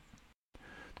know that.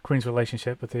 The Queen's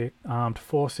relationship with the armed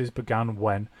forces began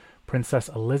when Princess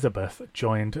Elizabeth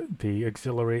joined the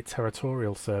Auxiliary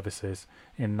Territorial Services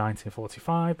in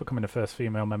 1945, becoming the first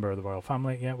female member of the royal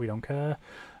family. Yeah, we don't care.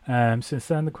 Since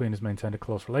then, the Queen has maintained a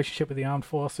close relationship with the armed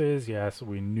forces. Yes,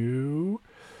 we knew.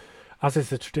 As is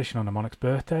the tradition on a monarch's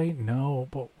birthday? No,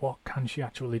 but what can she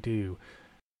actually do?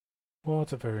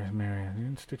 What are various myriad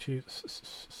institutes?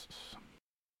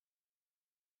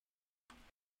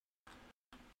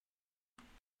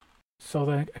 So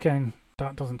then, again,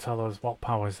 that doesn't tell us what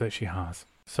powers that she has.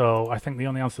 So I think the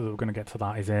only answer that we're going to get to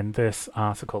that is in this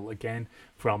article, again,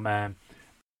 from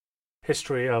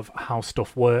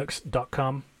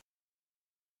historyofhowstuffworks.com.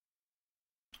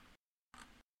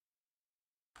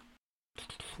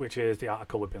 Which is the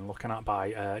article we've been looking at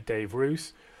by Dave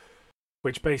Roos,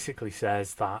 which basically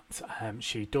says that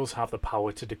she does have the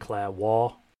power to declare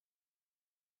war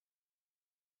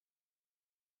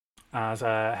as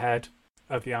a head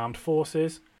of the armed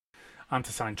forces and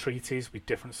to sign treaties with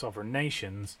different sovereign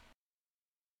nations.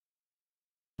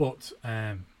 But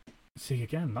see,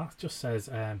 again, that just says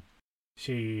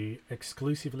she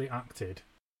exclusively acted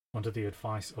under the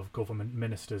advice of government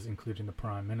ministers, including the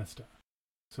Prime Minister.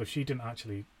 So she didn't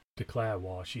actually declare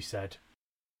war. She said,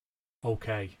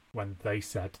 okay, when they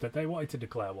said that they wanted to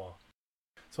declare war.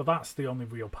 So that's the only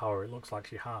real power it looks like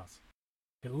she has.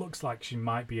 It looks like she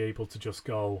might be able to just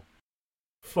go,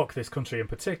 fuck this country in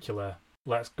particular,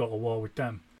 let's go to war with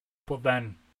them. But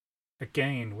then,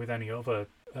 again, with any other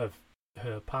of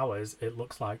her powers, it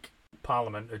looks like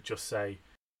Parliament would just say,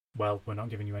 well, we're not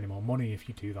giving you any more money if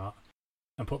you do that,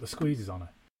 and put the squeezes on her.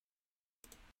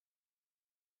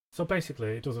 So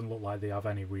basically, it doesn't look like they have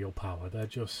any real power. They're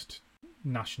just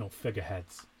national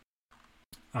figureheads.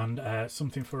 And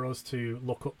something for us to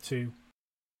look up to.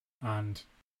 And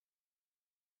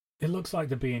it looks like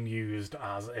they're being used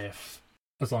as if,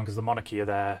 as long as the monarchy are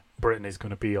there, Britain is going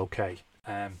to be okay.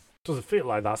 Doesn't feel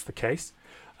like that's the case.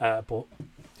 But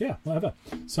yeah, whatever.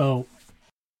 So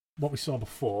what we saw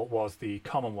before was the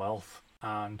Commonwealth.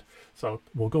 And so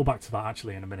we'll go back to that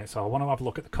actually in a minute. So I want to have a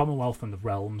look at the Commonwealth and the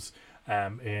realms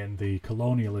in the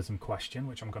colonialism question,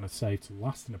 which I'm going to save to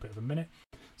last in a bit of a minute.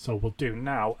 So we'll do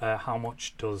now, how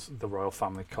much does the royal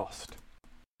family cost?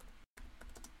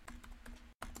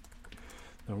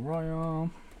 The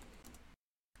royal...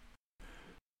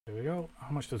 There we go.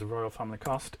 How much does the royal family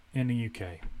cost in the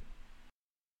UK?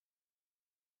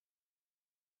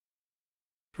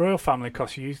 The royal family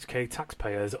cost UK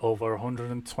taxpayers over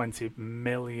 $120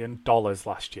 million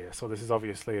last year. So this is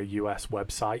obviously a US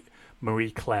website,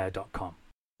 marieclaire.com.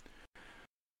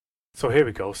 So here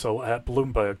we go. So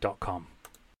Bloomberg.com.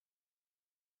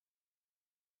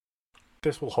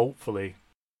 this will hopefully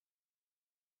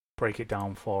break it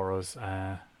down for us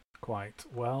quite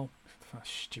well. That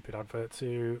stupid advert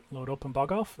to load up and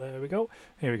bog off. There we go.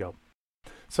 Here we go.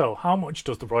 So, how much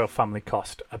does the royal family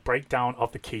cost? A breakdown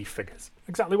of the key figures.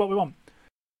 Exactly what we want.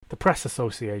 The Press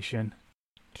Association.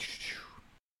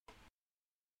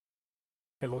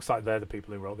 It looks like they're the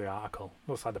people who wrote the article.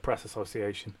 Looks like the Press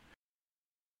Association.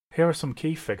 Here are some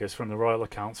key figures from the royal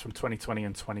accounts from 2020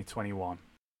 and 2021.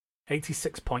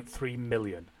 86.3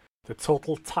 million. The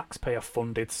total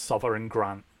taxpayer-funded sovereign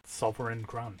grant.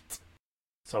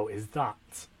 So is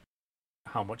that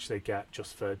how much they get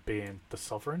just for being the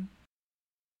sovereign?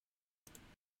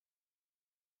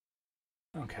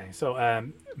 Okay, so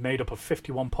made up of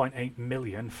 51.8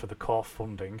 million for the core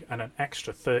funding and an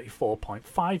extra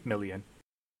 34.5 million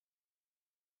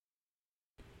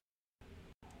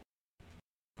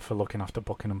for looking after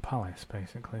Buckingham Palace,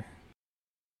 basically.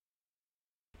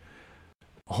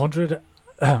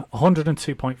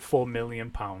 102.4 million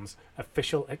pounds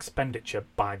official expenditure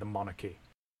by the monarchy.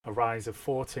 A rise of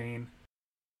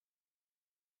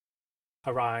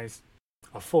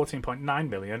 14.9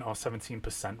 million or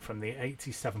 17% from the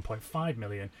 87.5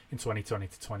 million in 2020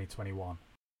 to 2021.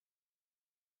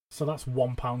 So that's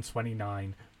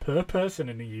 £1.29 per person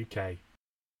in the UK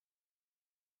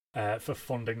for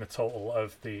funding the total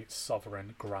of the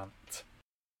sovereign grant.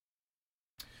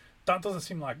 That doesn't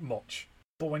seem like much,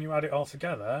 but when you add it all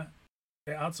together,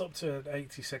 it adds up to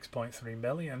 86.3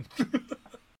 million.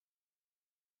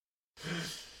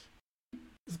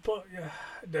 But yeah,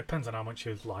 it depends on how much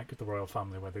you like the royal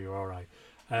family, whether you're alright.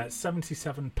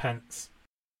 77 pence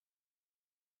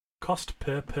cost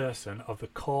per person of the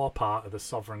core part of the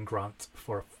sovereign grant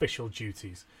for official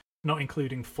duties, not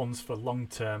including funds for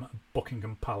long-term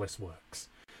Buckingham Palace works.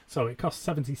 So it costs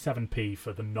 77p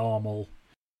for the normal,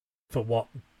 for what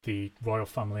the royal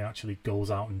family actually goes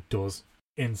out and does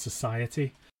in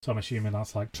society. So I'm assuming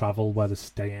that's like travel, where they're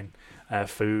staying,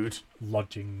 food,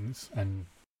 lodgings, and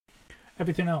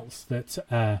everything else that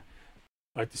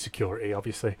security,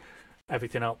 obviously,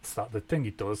 everything else that the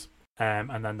thingy does,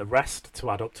 and then the rest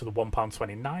to add up to the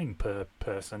 £1.29 per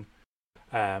person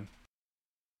per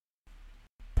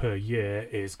year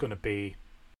is going to be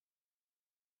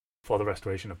for the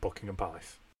restoration of Buckingham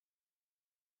Palace.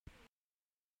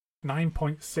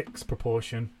 9.6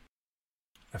 proportion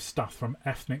of staff from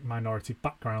ethnic minority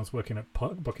backgrounds working at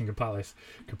Buckingham Palace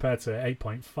compared to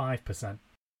 8.5%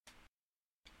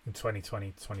 in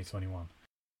 2020-2021.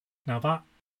 Now that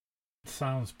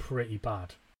sounds pretty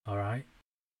bad, alright?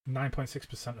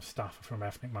 9.6% of staff are from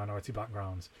ethnic minority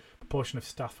backgrounds. Proportion of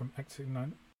staff from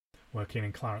working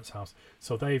in Clarence House.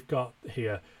 So they've got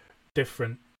here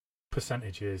different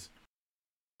percentages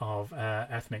of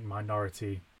ethnic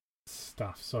minority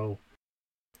staff. So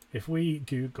if we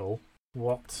Google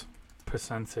what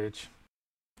percentage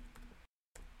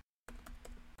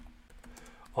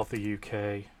of the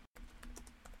UK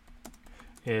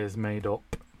is made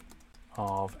up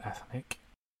of ethnic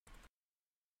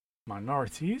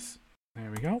minorities,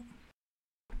 there we go.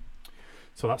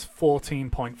 So that's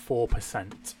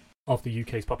 14.4% of the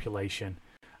UK's population.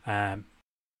 So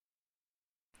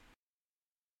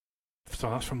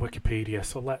that's from Wikipedia.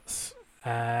 So let's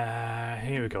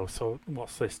here we go. So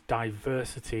what's this?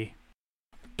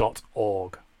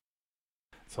 Diversity.org.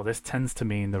 So this tends to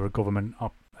mean they're a government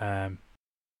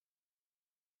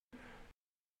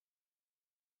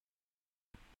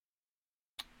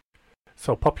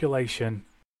so population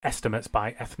estimates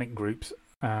by ethnic groups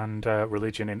and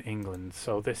religion in England.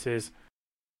 So this is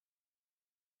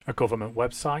a government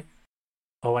website,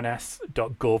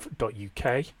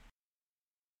 ons.gov.uk.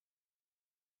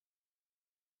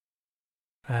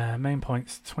 Main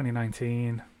points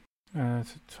 2019 to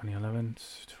 2011,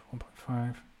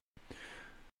 1.5.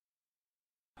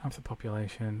 Half the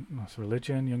population, that's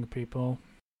religion, younger people,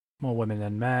 more women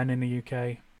than men in the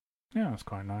UK. Yeah, that's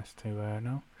quite nice to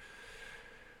know.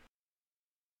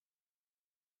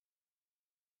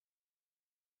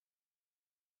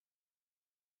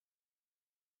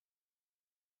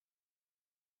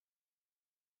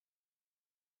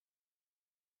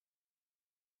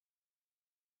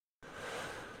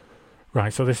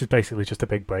 Right, so this is basically just a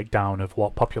big breakdown of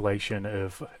what population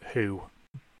of who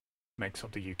makes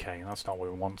up the UK, and that's not what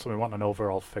we want. So we want an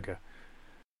overall figure.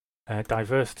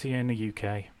 Diversity in the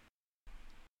UK.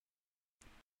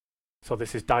 So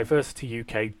this is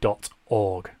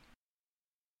diversityuk.org.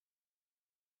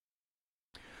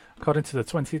 According to the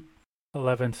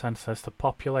 2011 census, the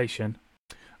population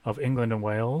of England and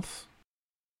Wales.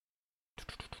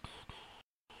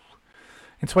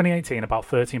 In 2018, about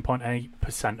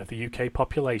 13.8% of the UK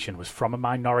population was from a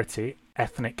minority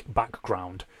ethnic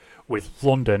background, with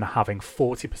London having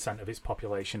 40% of its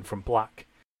population from black,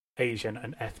 Asian,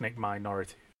 and ethnic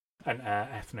minority and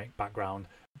ethnic background.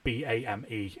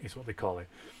 BAME is what they call it.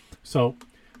 So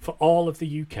for all of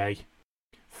the UK,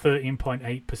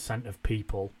 13.8% of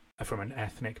people are from an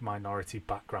ethnic minority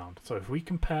background. So if we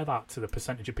compare that to the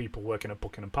percentage of people working at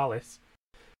Buckingham Palace,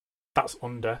 that's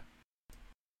under.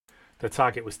 The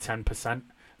target was 10%.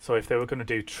 So if they were going to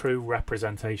do true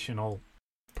representational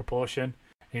proportion,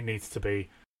 it needs to be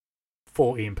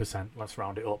 14%, let's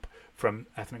round it up, from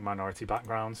ethnic minority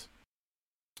backgrounds.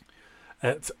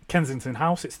 At Kensington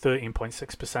House, it's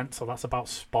 13.6%, so that's about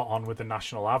spot on with the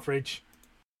national average.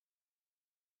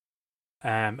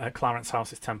 At Clarence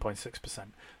House, it's 10.6%.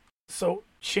 So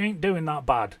she ain't doing that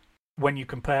bad when you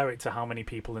compare it to how many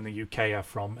people in the UK are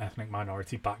from ethnic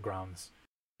minority backgrounds.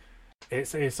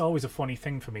 It's always a funny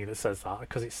thing for me that says that,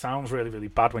 because it sounds really, really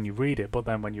bad when you read it, but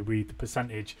then when you read the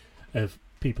percentage of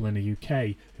people in the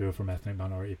UK who are from ethnic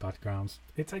minority backgrounds,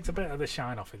 it takes a bit of the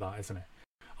shine off of that, isn't it?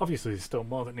 Obviously, there's still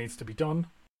more that needs to be done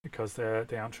because they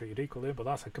aren't treated equally, but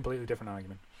that's a completely different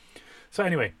argument. So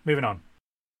anyway, moving on.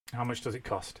 How much does it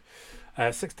cost?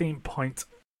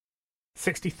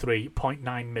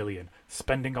 16.63.9 million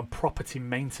spending on property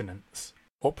maintenance,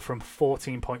 up from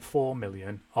 14.4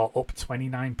 million, or up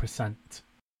 29%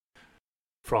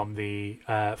 from the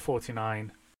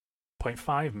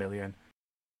 49.5 million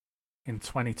in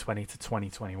 2020 to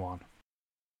 2021.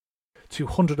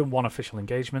 201 official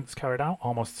engagements carried out,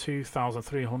 almost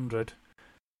 2,300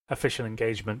 official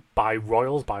engagement by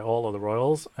royals, by all of the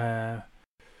royals.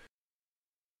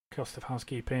 Cost of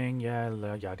housekeeping,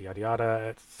 yada yada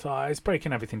yada. It's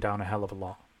breaking everything down a hell of a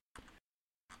lot.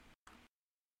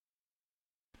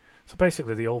 So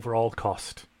basically the overall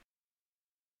cost.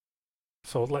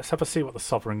 So let's have a see what the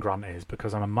sovereign grant is,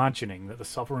 because I'm imagining that the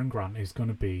sovereign grant is going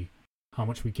to be how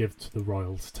much we give to the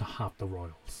royals to have the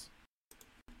royals.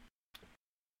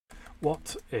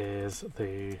 What is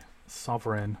the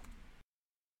sovereign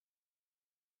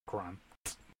grant?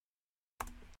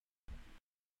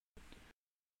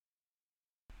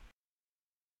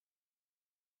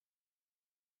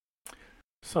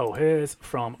 So here's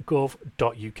from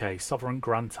gov.uk, Sovereign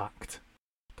Grant Act.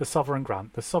 The Sovereign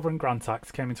Grant. The Sovereign Grant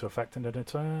Act came into effect in the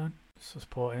turn,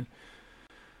 supporting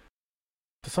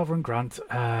the Sovereign Grant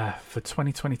for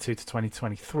 2022 to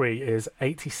 2023 is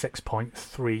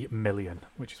 86.3 million,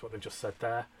 which is what they've just said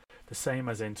there. The same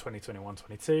as in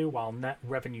 2021-22, while net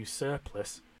revenue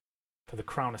surplus for the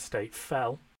Crown Estate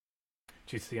fell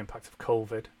due to the impact of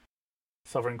COVID.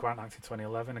 Sovereign Grant Act in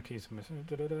 2011 accused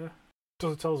of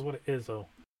doesn't tell us what it is though.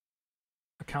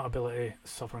 Accountability,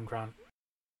 sovereign grant.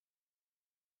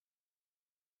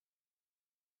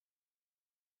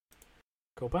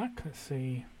 Go back, let's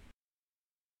see.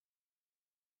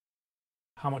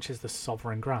 How much is the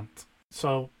sovereign grant?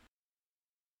 So,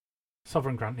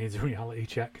 sovereign grant needs a reality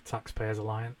check, Taxpayers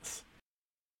Alliance.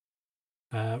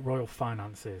 Royal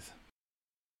Finances.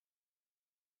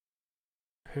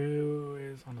 Who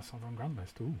is on the sovereign grant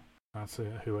list? Ooh, that's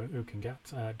who can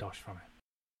get dosh from it.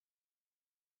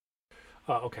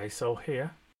 Okay, so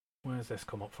here, where's this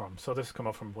come up from? So this has come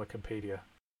up from Wikipedia.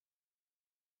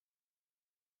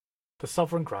 The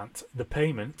sovereign grant, the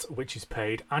payment which is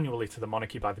paid annually to the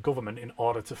monarchy by the government in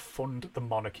order to fund the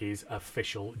monarchy's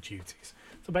official duties.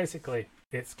 So basically,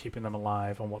 it's keeping them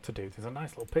alive on what to do. There's a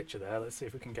nice little picture there. Let's see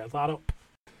if we can get that up.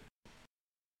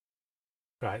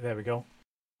 Right, there we go.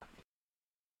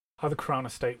 How the Crown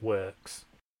Estate works.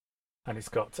 And it's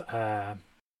got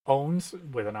owns,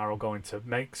 with an arrow going to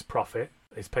makes profit,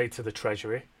 is paid to the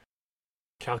Treasury,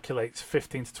 calculates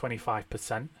 15 to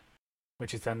 25%,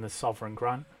 which is then the sovereign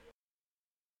grant.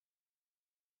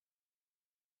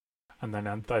 And then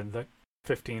the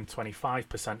 15 to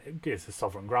 25% is the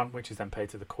sovereign grant, which is then paid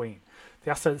to the Queen. The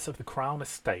assets of the Crown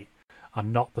Estate are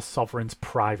not the sovereign's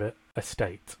private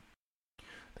estate.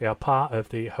 They are part of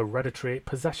the hereditary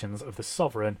possessions of the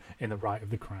sovereign in the right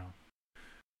of the Crown.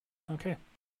 Okay.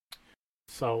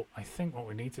 So I think what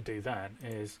we need to do then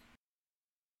is...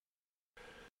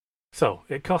 So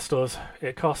it cost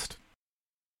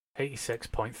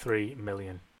 86.3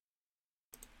 million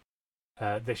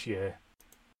this year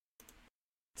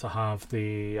to have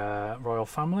the royal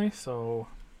family. So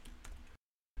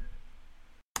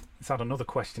let's add another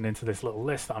question into this little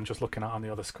list that I'm just looking at on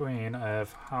the other screen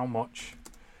of how much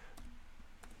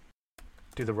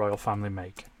do the royal family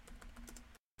make?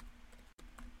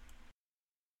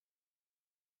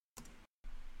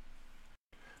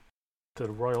 Do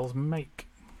the royals make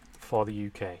for the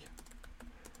UK?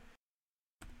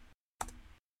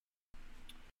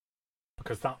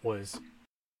 Because that was,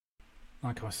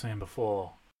 like I was saying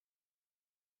before,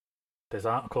 There's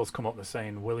articles come up that's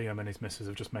saying William and his missus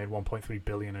have just made 1.3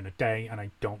 billion in a day, and I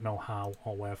don't know how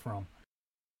or where from.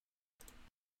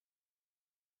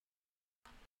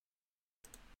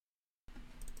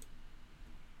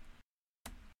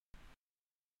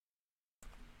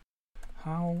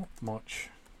 How much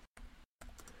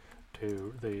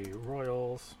do the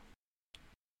royals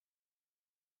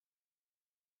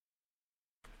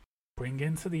bring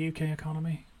into the UK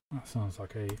economy? That sounds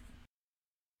like a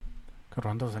good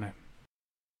one, doesn't it?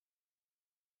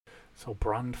 So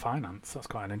Brand Finance, that's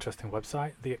quite an interesting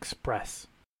website. The Express.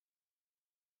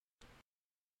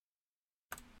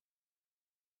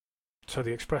 So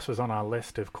the Express was on our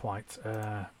list of quite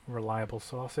reliable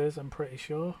sources, I'm pretty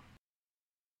sure.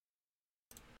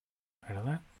 Right on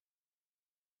that.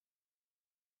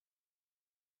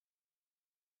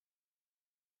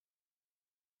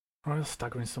 Royal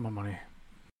staggering sum of money.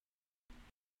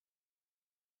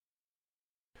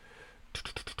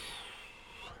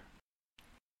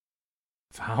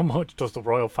 So how much does the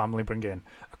royal family bring in?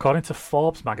 According to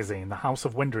Forbes magazine, the House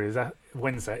of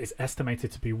Windsor is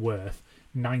estimated to be worth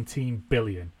 $19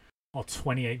 billion or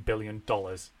 $28 billion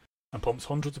and pumps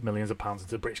hundreds of millions of pounds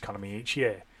into the British economy each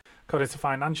year. According to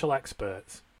financial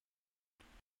experts,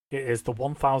 it is the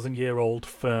 1,000-year-old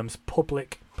firm's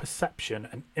public perception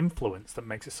and influence that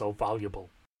makes it so valuable.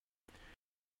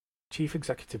 Chief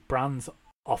Executive Brand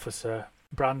of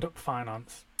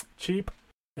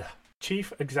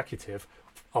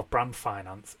Brand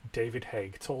Finance, David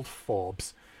Haig, told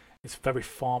Forbes, "It's very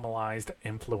formalised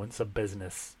influencer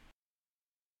business."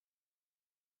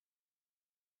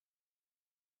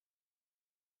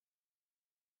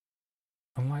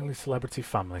 Unlikely celebrity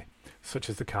family, such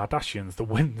as the Kardashians, the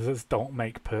Windsors don't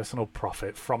make personal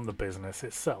profit from the business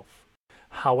itself.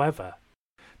 However,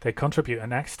 they contribute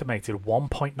an estimated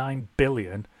 $1.9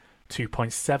 billion,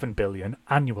 $2.7 billion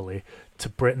annually to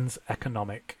Britain's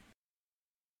economy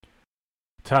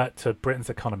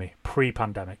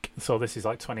pre-pandemic. So this is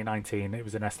like 2019. It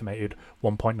was an estimated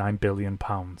 £1.9 billion.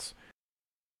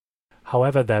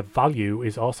 However, their value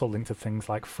is also linked to things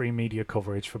like free media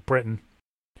coverage for Britain.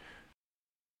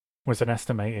 Was an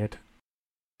estimated.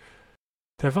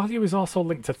 Their value is also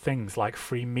linked to things like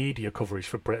free media coverage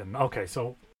for Britain. Okay,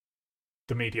 so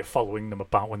the media following them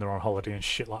about when they're on holiday and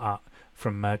shit like that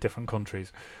from different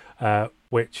countries,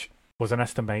 which was an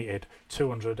estimated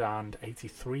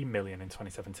 283 million in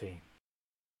 2017.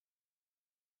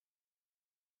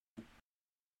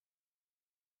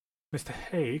 Mr.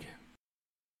 Haig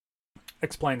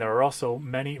explained there are also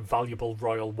many valuable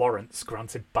royal warrants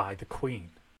granted by the Queen.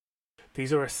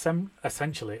 These are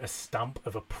essentially a stamp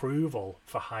of approval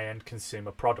for high-end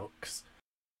consumer products,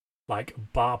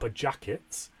 like Barber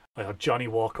jackets or Johnny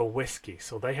Walker whiskey.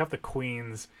 So they have the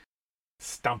Queen's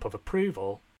stamp of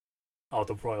approval, or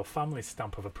the royal family's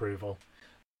stamp of approval.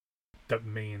 That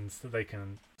means that they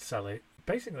can sell it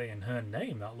basically in her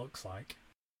name, that looks like.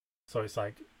 So it's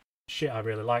like, shit, I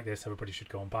really like this, everybody should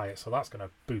go and buy it. So that's going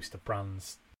to boost the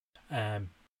brand's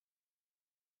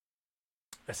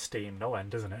esteem no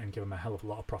end, isn't it, and give them a hell of a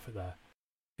lot of profit there.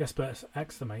 The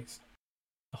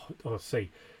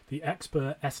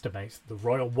expert estimates the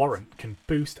royal warrant can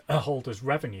boost a holder's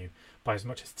revenue by as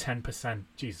much as 10%.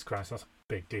 Jesus Christ, that's a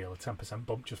big deal. A 10%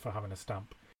 bump just for having a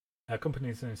stamp.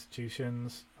 Companies and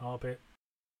institutions, Orbit.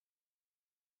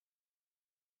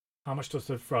 How much does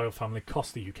the royal family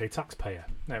cost the UK taxpayer?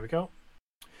 There we go.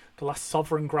 The last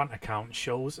sovereign grant account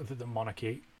shows that the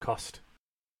monarchy cost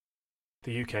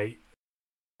the UK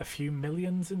a few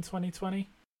millions in 2020.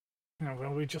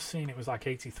 Well, we've just seen it was like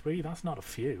 83. That's not a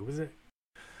few, is it?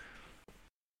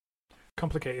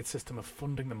 Complicated system of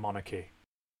funding the monarchy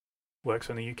works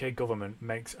when the UK government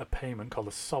makes a payment called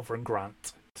a sovereign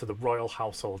grant to the royal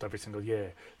household every single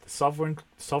year. The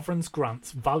sovereign's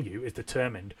grant's value is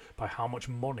determined by how much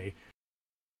money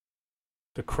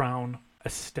the Crown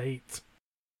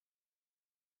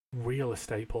real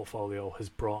estate portfolio has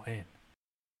brought in.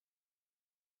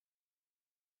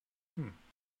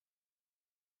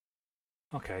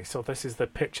 Okay, so this is the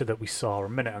picture that we saw a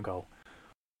minute ago.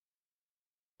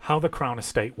 How the Crown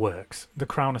Estate works. The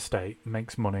Crown Estate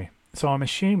makes money. So I'm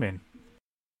assuming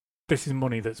this is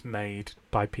money that's made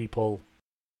by people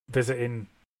visiting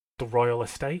the royal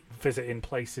estate, visiting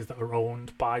places that are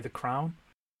owned by the Crown.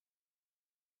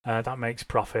 That makes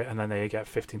profit, and then they get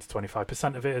 15 to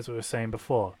 25% of it, as we were saying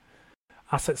before.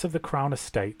 Assets of the Crown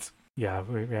Estate. Yeah,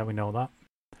 we know that.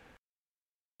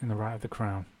 In the right of the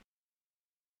Crown.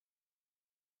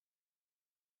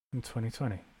 In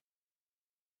 2020.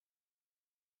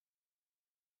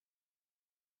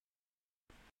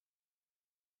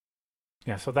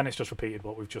 Yeah, so then it's just repeated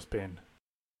what we've just been.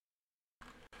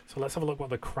 So let's have a look what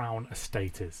the Crown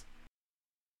Estate is.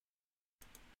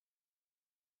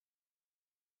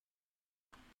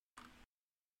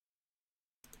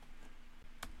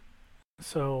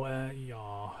 So,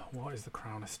 what is the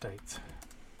Crown Estate?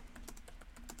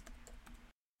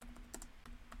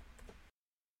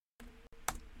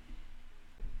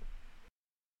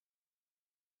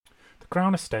 The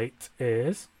Crown Estate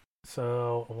is,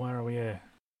 so where are we here?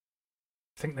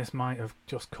 I think this might have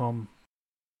just come.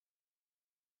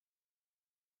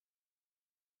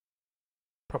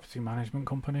 Property management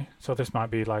company. So this might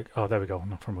be like, oh, there we go,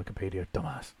 not from Wikipedia,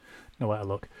 dumbass. Nowhere to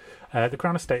look. The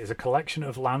Crown Estate is a collection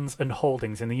of lands and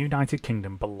holdings in the United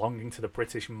Kingdom belonging to the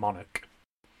British monarch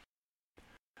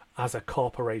as a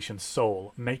corporation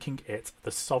sole, making it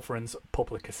the sovereign's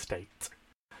public estate,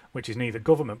 which is neither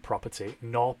government property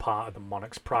nor part of the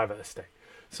monarch's private estate.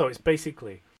 So it's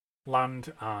basically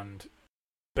land and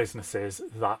businesses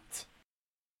that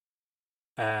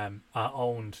are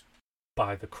owned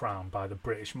by the Crown, by the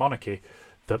British Monarchy,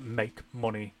 that make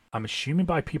money, I'm assuming,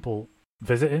 by people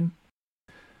visiting.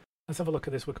 Let's have a look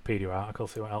at this Wikipedia article,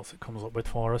 see what else it comes up with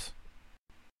for us.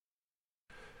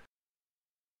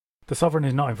 The sovereign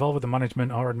is not involved with the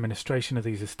management or administration of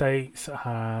these estates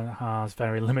and has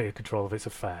very limited control of its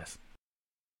affairs.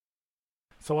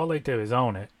 So all they do is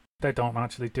own it. They don't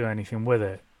actually do anything with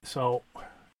it. So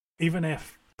even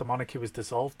if the monarchy was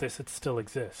dissolved, this would still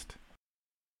exist.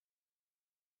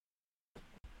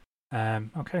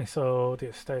 Okay, so the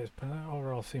estate is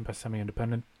overall seen by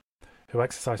semi-independent, who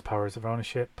exercise powers of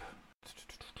ownership.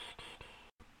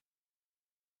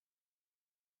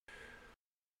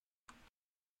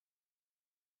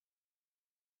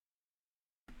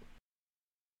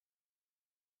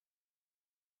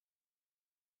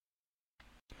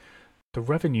 The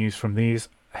revenues from these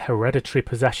hereditary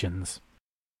possessions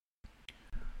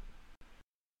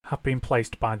have been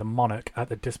placed by the monarch at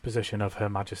the disposition of Her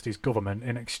Majesty's government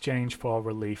in exchange for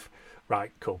relief.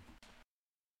 Right, cool.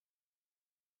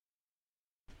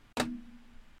 The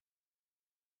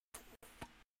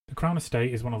Crown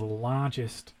Estate is one of the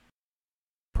largest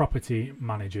property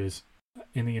managers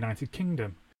in the United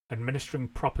Kingdom, administering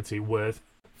property worth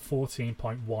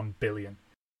 14.1 billion,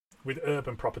 with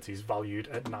urban properties valued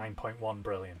at 9.1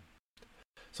 billion.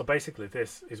 So basically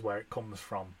this is where it comes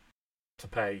from to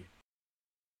pay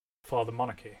for the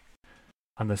monarchy.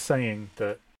 And they're saying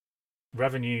that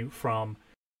revenue from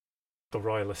the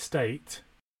royal estate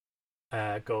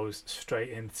goes straight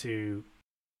into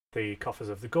the coffers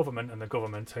of the government, and the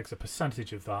government takes a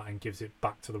percentage of that and gives it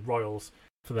back to the royals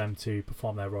for them to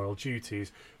perform their royal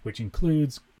duties, which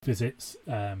includes visits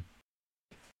in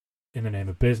the name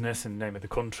of business and name of the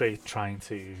country, trying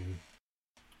to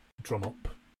drum up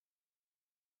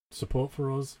support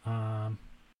for us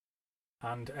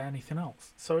and anything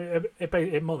else. So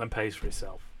it more than pays for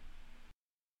itself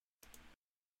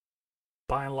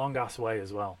by a long ass way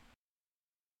as well.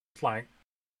 It's like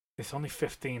it's only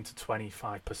 15 to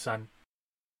 25%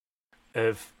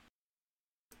 of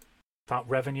that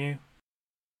revenue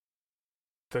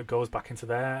that goes back into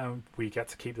there, and we get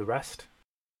to keep the rest.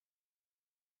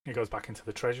 It goes back into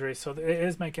the treasury, so it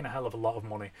is making a hell of a lot of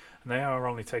money, and they are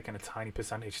only taking a tiny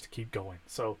percentage to keep going.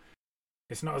 So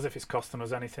it's not as if it's costing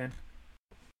us anything.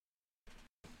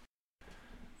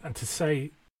 And to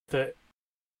say that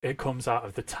it comes out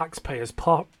of the taxpayer's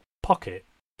pocket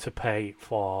to pay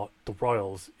for the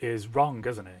royals is wrong,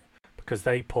 isn't it? Because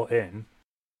they put in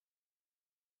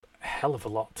a hell of a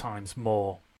lot times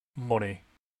more money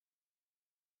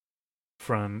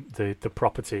from the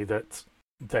property that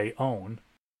they own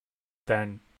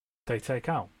than they take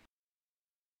out.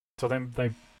 So then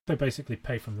they basically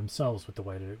pay from themselves with the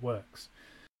way that it works.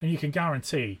 And you can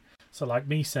guarantee, so like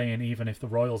me saying, even if the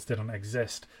royals didn't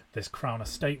exist, this Crown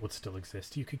Estate would still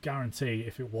exist. You could guarantee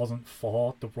if it wasn't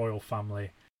for the royal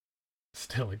family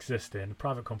still existing,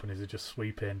 private companies would just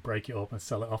sweep in, break it up and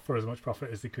sell it off for as much profit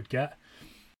as they could get.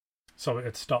 So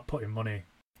it'd stop putting money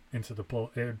into the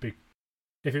book. It would be,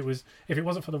 if it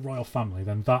wasn't for the royal family,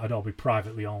 then that would all be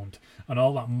privately owned, and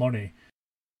all that money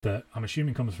that I'm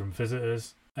assuming comes from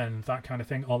visitors and that kind of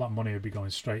thing, all that money would be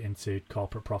going straight into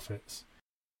corporate profits.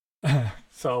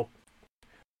 So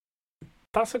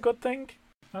that's a good thing.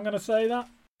 I'm going to say that.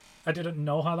 I didn't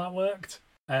know how that worked.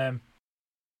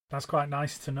 That's quite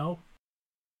nice to know.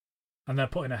 And they're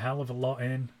putting a hell of a lot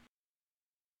in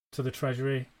to the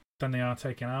treasury than they are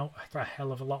taking out. A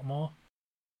hell of a lot more.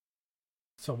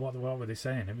 So what were they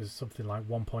saying? It was something like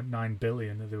 1.9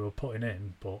 billion that they were putting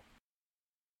in, but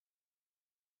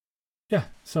yeah,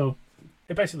 so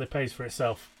it basically pays for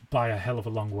itself by a hell of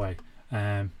a long way.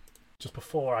 Just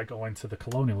before I go into the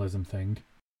colonialism thing,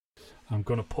 I'm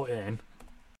going to put in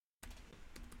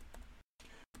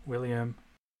William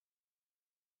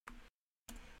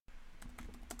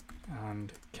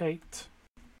and Kate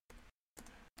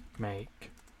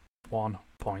make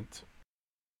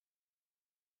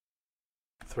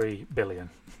 1.3 billion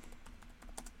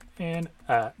in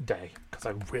a day, because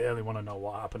I really want to know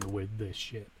what happened with this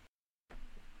shit.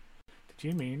 Did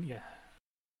you mean, yeah?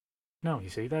 No, you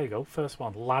see, there you go. First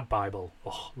one, Lad Bible.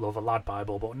 Oh, love a Lad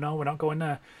Bible, but no, we're not going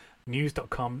there.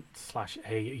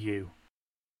 News.com/AU.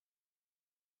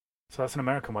 So that's an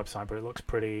American website, but it looks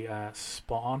pretty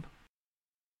spot on.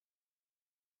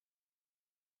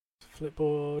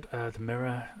 Flipboard, the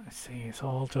Mirror. Let's see, it's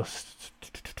all just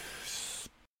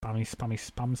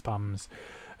spams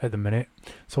at the minute.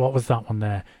 So what was that one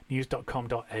there?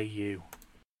 News.com.au.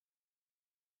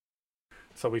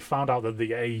 So we found out that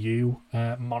the AU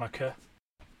moniker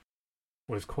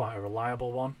was quite a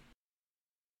reliable one.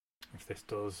 If this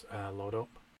does load up.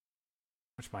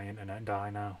 Watch my internet die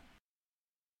now.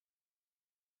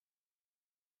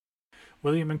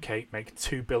 William and Kate make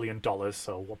 $2 billion,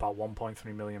 so about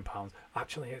 £1.3 million.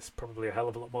 Actually, it's probably a hell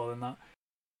of a lot more than that.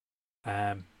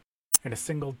 In a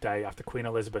single day after Queen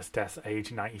Elizabeth's death at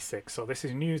age 96. So this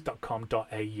is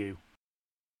news.com.au.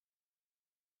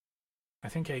 I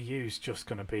think AU is just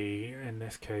going to be, in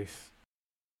this case...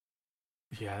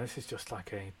 Yeah, this is just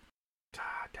like a...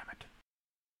 Ah, damn it.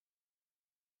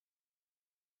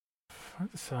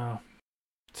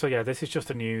 So yeah, this is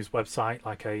just a news website,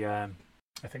 like a...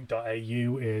 I think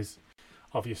 .au is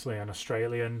obviously an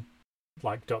Australian,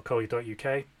 like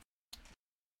 .co.uk.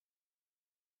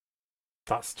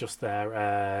 That's just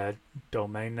their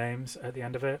domain names at the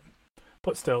end of it.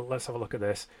 But still, let's have a look at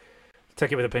this.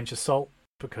 Take it with a pinch of salt,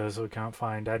 because we can't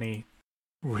find any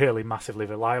really massively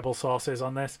reliable sources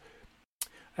on this.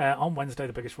 On Wednesday,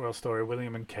 the biggest royal story,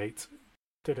 William and Kate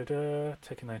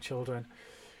taking their children.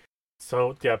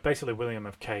 So, yeah, basically William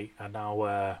and Kate are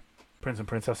now... Prince and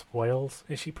Princess of Wales.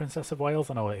 Is she Princess of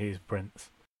Wales? I know he's Prince.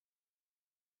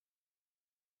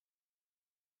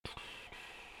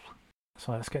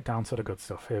 So let's get down to the good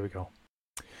stuff. Here we go.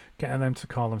 Getting them to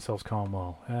call themselves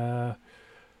Cornwall.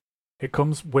 It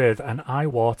comes with an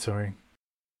eye-watering...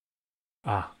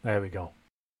 Ah, there we go.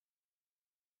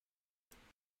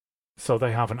 So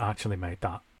they haven't actually made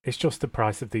that. It's just the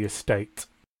price of the estate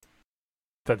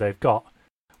that they've got,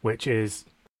 which is...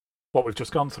 What we've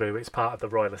just gone through, it's part of the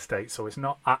royal estate, so it's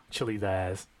not actually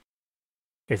theirs,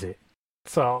 is it?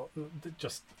 So,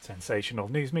 just sensational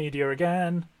news media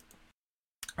again.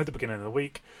 At the beginning of the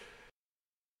week,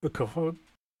 the couple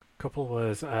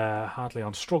was hardly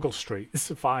on Struggle Street,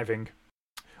 surviving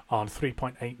on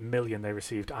 3.8 million they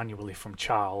received annually from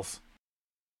Charles,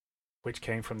 which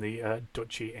came from the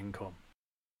duchy income.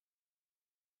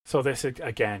 So this,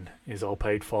 again, is all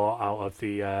paid for out of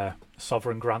the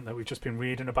sovereign grant that we've just been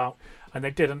reading about. And they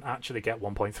didn't actually get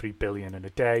 1.3 billion in a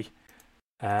day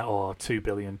or $2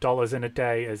 billion in a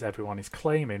day, as everyone is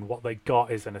claiming. What they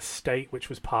got is an estate which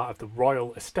was part of the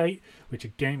royal estate, which,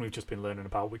 again, we've just been learning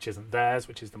about, which isn't theirs,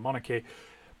 which is the monarchy.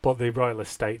 But the royal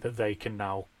estate that they can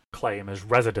now claim as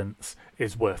residence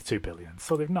is worth 2 billion.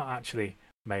 So they've not actually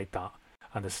made that.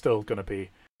 And they're still going to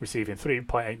be receiving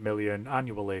 3.8 million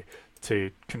annually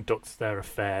to conduct their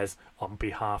affairs on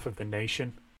behalf of the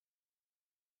nation.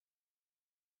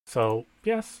 So,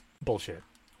 yes, bullshit,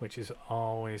 which is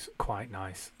always quite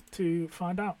nice to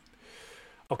find out.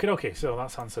 Okay, so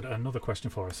that's answered another question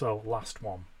for us. So, last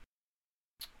one.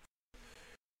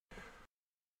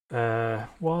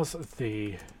 Was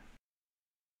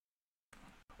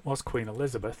Queen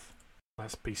Elizabeth,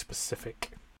 let's be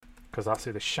specific, because that's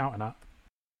who they're shouting at,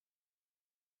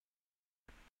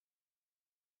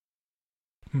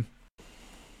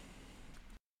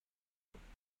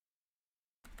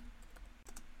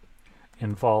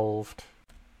 involved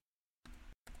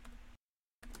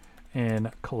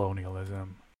in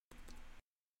colonialism?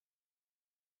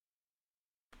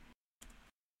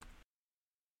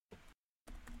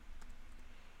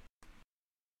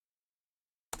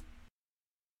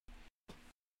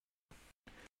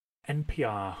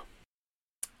 NPR.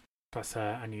 That's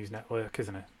a news network,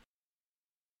 isn't it?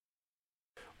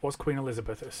 Was Queen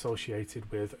Elizabeth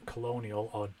associated with colonial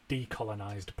or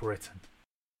decolonised Britain?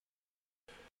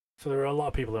 So there are a lot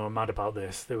of people who are mad about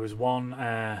this. There was one,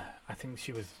 I think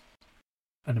she was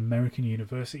an American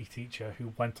university teacher,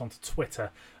 who went onto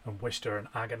Twitter and wished her an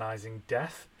agonising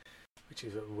death, which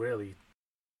is a really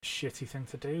shitty thing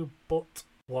to do, but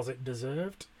was it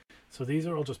deserved? So these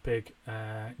are all just big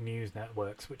news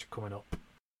networks which are coming up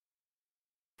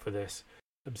for this.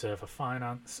 Observer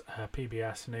Finance,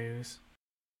 PBS News.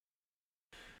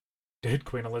 Did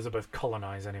Queen Elizabeth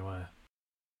colonise anywhere?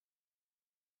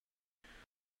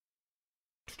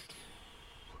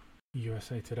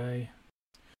 USA Today.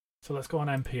 So let's go on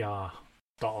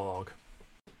npr.org.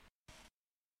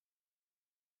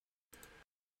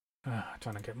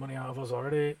 Trying to get money out of us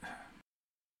already.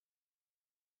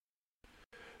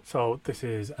 So this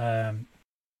is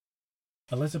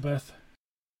Elizabeth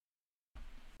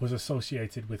was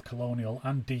associated with colonial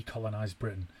and decolonised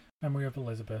Britain. Memory of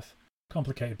Elizabeth,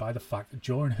 complicated by the fact that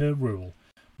during her rule,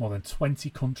 more than 20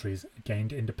 countries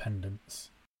gained independence.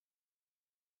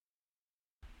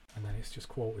 And then it's just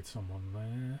quoted someone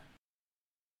there.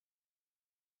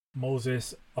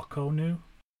 Moses Okonu,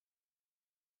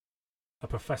 a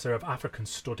professor of African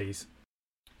Studies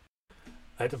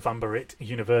at Vanderbilt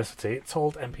University,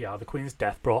 told NPR the Queen's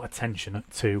death brought attention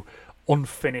to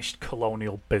unfinished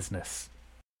colonial business.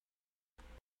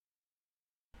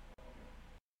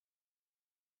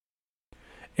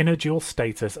 In her dual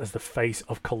status as the face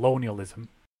of colonialism,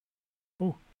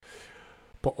 but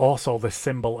also the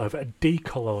symbol of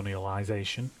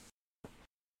decolonization,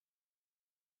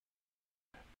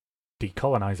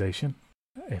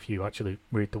 if you actually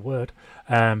read the word,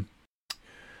 that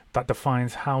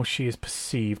defines how she is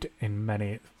perceived in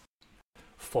many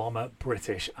former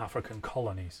British African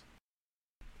colonies.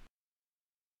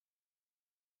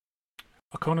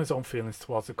 Okono's own feelings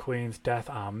towards the Queen's death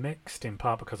are mixed, in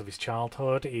part because of his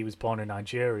childhood. He was born in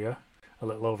Nigeria, a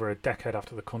little over a decade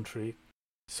after the country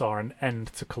saw an end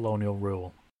to colonial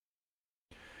rule.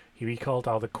 He recalled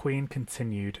how the Queen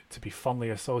continued to be fondly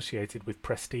associated with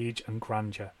prestige and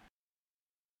grandeur.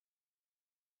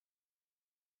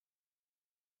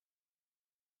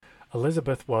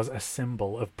 Elizabeth was a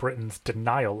symbol of Britain's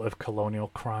denial of colonial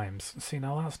crimes. See,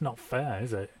 now that's not fair,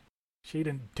 is it? She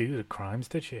didn't do the crimes,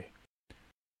 did she?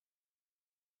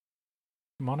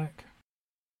 Monarch?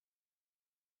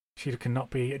 She cannot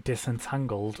be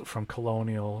disentangled from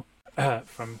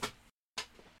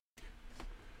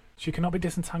She cannot be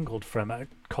disentangled from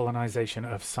colonization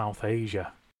of South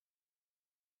Asia.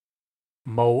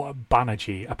 Mo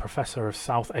Banerjee, a professor of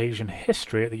South Asian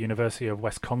history at the University of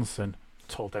Wisconsin,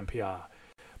 told NPR.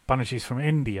 Banerjee's from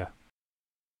India,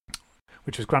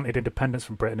 which was granted independence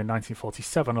from Britain in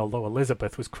 1947, although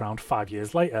Elizabeth was crowned 5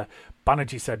 years later.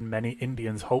 Banerjee said many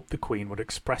Indians hoped the Queen would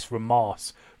express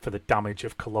remorse for the damage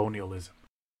of colonialism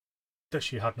that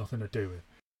she had nothing to do with.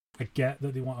 I get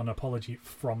that they want an apology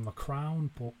from the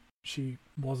Crown, but she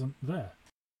wasn't there.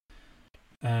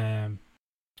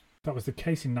 That was the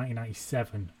case in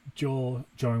 1997.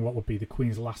 During what would be the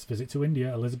Queen's last visit to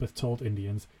India, Elizabeth told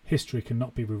Indians history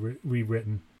cannot be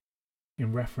rewritten,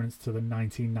 in reference to the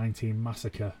 1919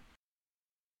 massacre,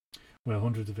 where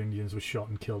hundreds of Indians were shot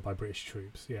and killed by British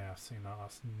troops. Yeah, I've seen that.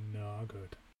 That's no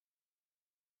good.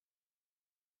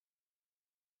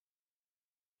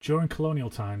 During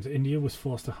colonial times, India was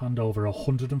forced to hand over a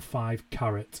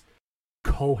 105-carat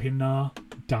Kohinoor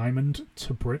diamond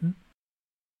to Britain.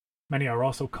 Many are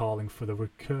also calling for the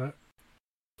return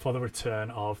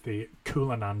of the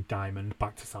Cullinan diamond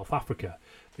back to South Africa.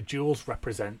 The jewels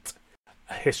represent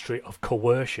a history of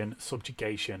coercion,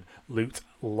 subjugation, loot,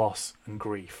 loss, and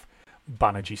grief,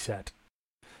 Banerjee said.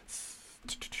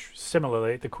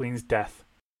 Similarly, the Queen's death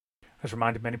has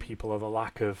reminded many people of the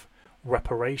lack of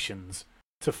reparations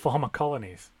to former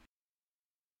colonies.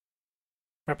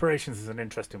 Reparations is an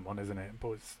interesting one, isn't it?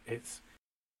 But it's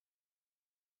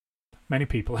many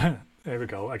people, there we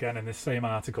go, again in this same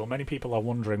article, many people are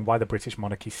wondering why the British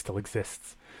monarchy still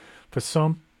exists. For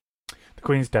some, the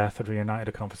Queen's death had reunited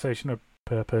a conversation of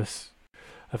purpose,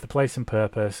 of the place and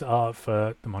purpose of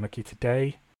the monarchy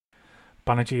today.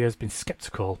 Banerjee has been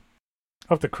sceptical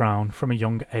of the Crown from a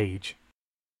young age,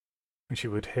 when she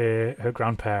would hear her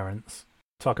grandparents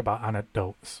talk about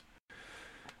anecdotes.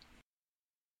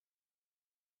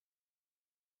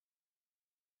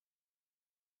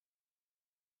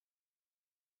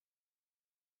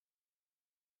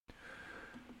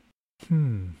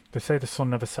 They say the sun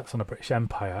never sets on a British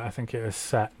Empire. I think it has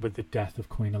set with the death of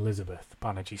Queen Elizabeth,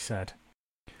 Banerjee said.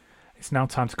 It's now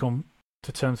time to come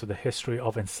to terms with the history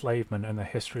of enslavement and the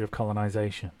history of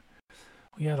colonisation.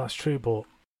 Well, yeah, that's true, but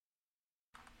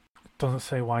it doesn't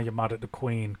say why you're mad at the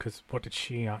Queen, because what did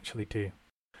she actually do?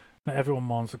 Not everyone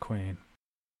mourns the Queen.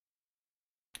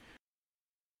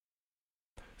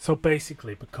 So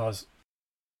basically, because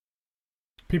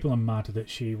people are mad that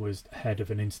she was head of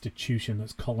an institution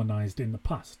that's colonised in the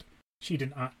past, she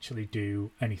didn't actually do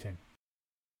anything.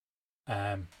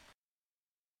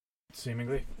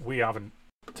 Seemingly, we haven't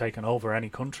taken over any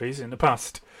countries in the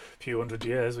past few hundred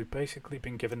years. We've basically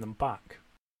been giving them back.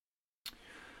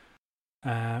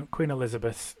 Queen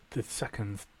Elizabeth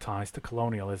II's ties to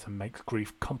colonialism makes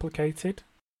grief complicated.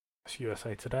 That's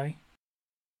USA Today.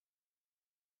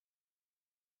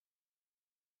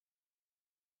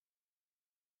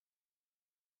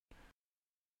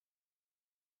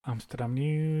 Amsterdam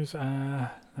News,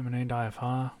 Lemonade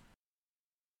IFR,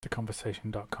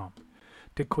 theconversation.com.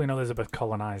 Did Queen Elizabeth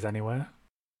colonise anywhere?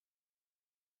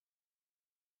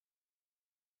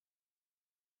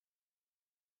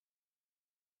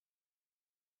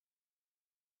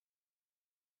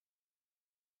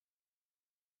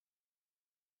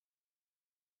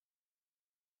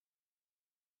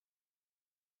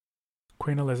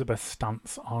 Queen Elizabeth's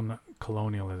stance on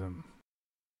colonialism.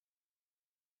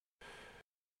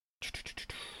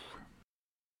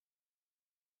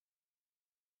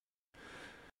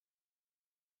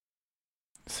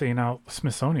 See, now,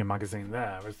 Smithsonian magazine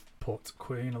there has put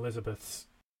Queen Elizabeth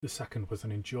II was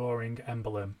an enduring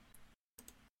emblem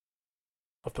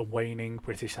of the waning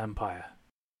British Empire.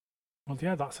 Well,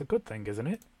 yeah, that's a good thing, isn't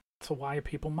it? So why are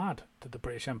people mad that the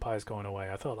British Empire's going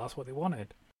away? I thought that's what they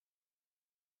wanted.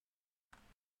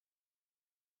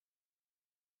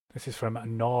 This is from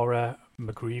Nora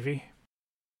McGreevy.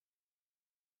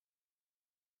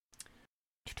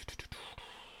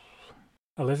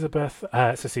 Elizabeth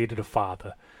succeeded her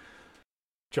father,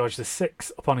 George VI,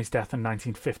 upon his death in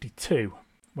 1952,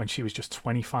 when she was just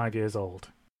 25 years old.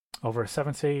 Over a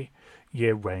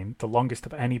 70-year reign, the longest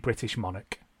of any British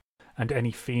monarch, and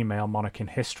any female monarch in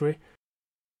history,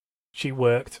 she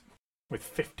worked with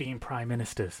 15 prime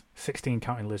ministers, 16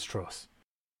 counting Liz Truss,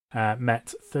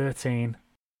 met 13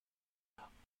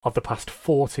 of the past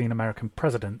 14 American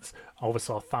presidents,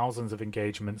 oversaw thousands of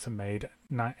engagements, and made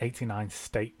 89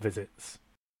 state visits.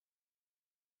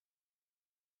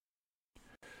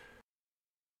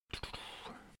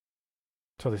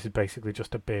 So this is basically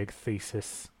just a big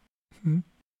thesis.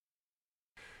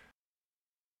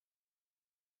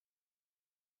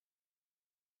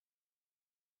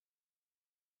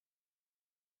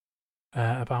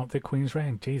 About the Queen's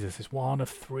reign. Jesus, it's one of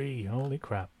 3. Holy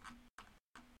crap.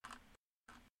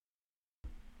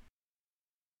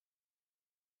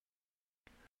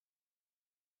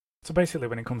 So basically,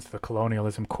 when it comes to the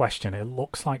colonialism question, it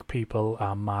looks like people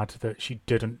are mad that she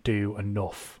didn't do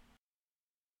enough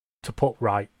to put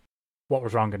right what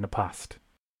was wrong in the past.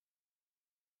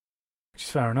 Which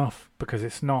is fair enough, because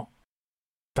it's not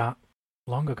that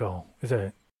long ago, is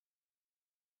it?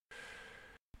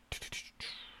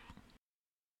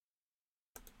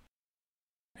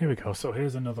 Here we go. So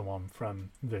here's another one from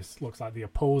this. Looks like the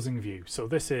opposing view. So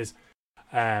this is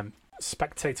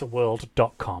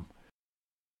spectatorworld.com.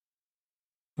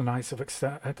 The nights of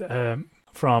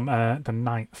from the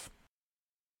 9th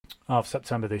of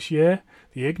September this year,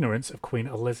 the ignorance of Queen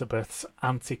Elizabeth's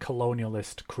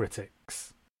anti-colonialist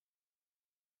critics.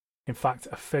 In fact,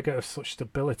 a figure of such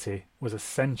stability was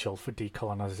essential for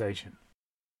decolonisation.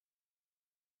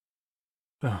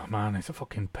 Oh man, it's a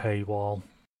fucking paywall.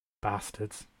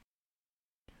 Bastards.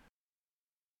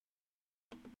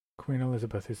 Queen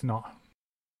Elizabeth is not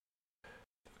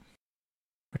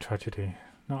a tragedy,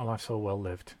 not a life so well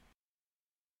lived.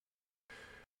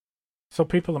 So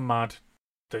people are mad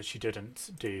that she didn't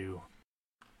do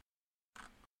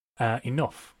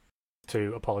enough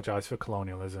to apologise for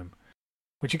colonialism.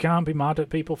 Which you can't be mad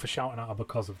at people for shouting at her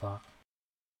because of that.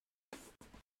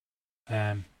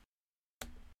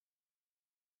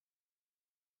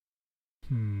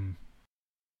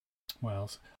 What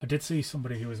else? I did see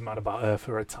somebody who was mad about her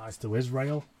for her ties to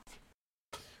Israel.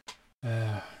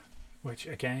 Which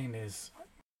again is...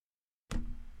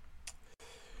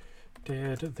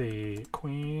 Did the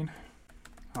Queen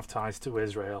have ties to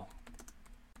Israel?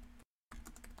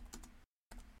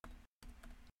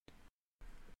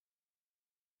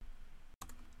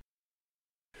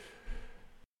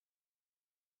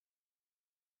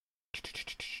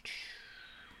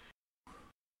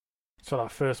 So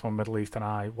that first one, Middle East and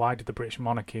I, why did the British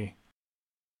Monarchy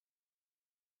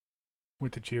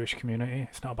with the Jewish community?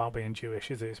 It's not about being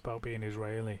Jewish, is it? It's about being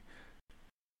Israeli.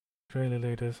 Israeli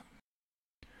leaders.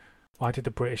 Why did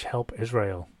the British help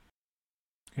Israel?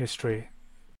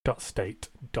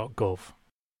 History.state.gov.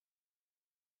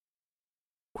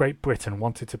 Great Britain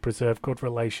wanted to preserve good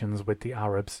relations with the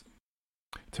Arabs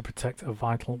to protect a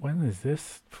vital... When is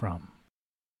this from?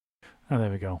 Oh,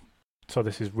 there we go. So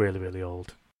this is really, really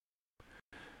old.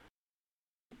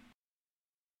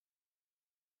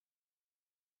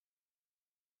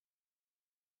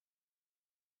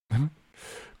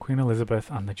 Queen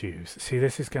Elizabeth and the Jews. See,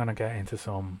 this is going to get into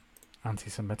some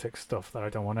anti-Semitic stuff that I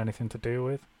don't want anything to do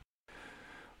with.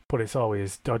 But it's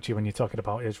always dodgy when you're talking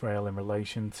about Israel in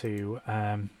relation to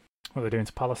what they're doing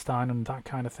to Palestine and that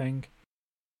kind of thing.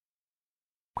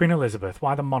 Queen Elizabeth,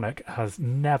 why the monarch has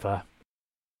never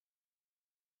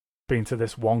been to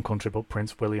this one country, but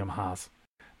Prince William has.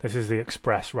 This is the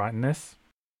Express writing this.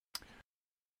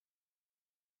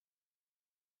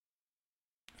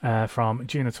 from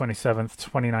June the 27th,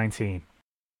 2019.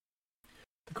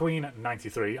 The Queen,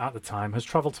 93 at the time, has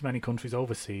travelled to many countries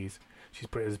overseas. She's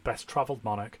Britain's best travelled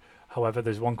monarch. However,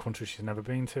 there's one country she's never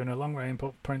been to in her long reign,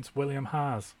 but Prince William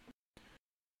has.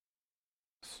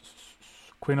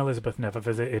 Queen Elizabeth never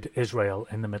visited Israel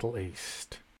in the Middle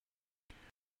East.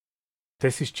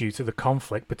 This is due to the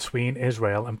conflict between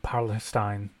Israel and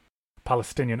Palestinian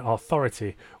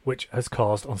Authority, which has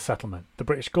caused unsettlement. The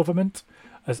British government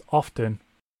has often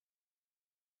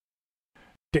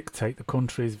dictate the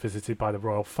countries visited by the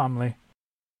royal family.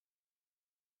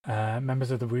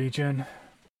 Members of the region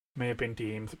may have been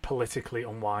deemed politically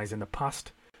unwise in the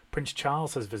past. Prince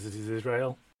Charles has visited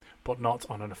Israel, but not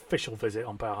on an official visit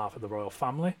on behalf of the royal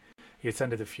family. He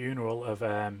attended the funeral of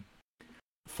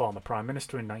former Prime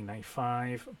Minister in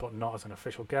 1995, but not as an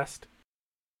official guest.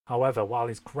 However, while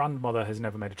his grandmother has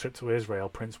never made a trip to Israel,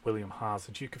 Prince William has.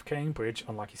 The Duke of Cambridge,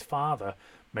 unlike his father,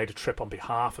 made a trip on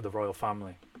behalf of the royal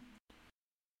family.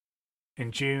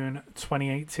 In June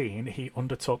 2018, he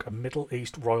undertook a Middle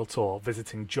East royal tour,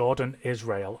 visiting Jordan,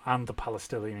 Israel, and the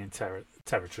Palestinian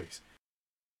territories.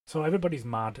 So everybody's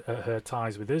mad at her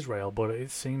ties with Israel, but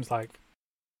it seems like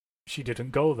she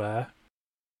didn't go there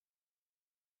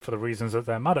for the reasons that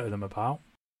they're mad at them about.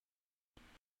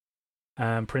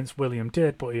 Prince William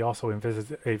did, but he also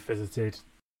visited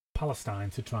Palestine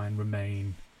to try and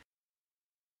remain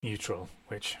neutral,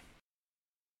 which,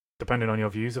 depending on your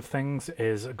views of things,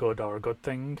 is a good or a good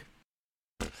thing.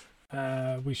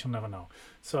 We shall never know.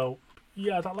 So,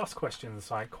 yeah, that last question is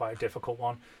like quite a difficult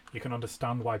one. You can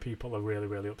understand why people are really,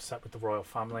 really upset with the royal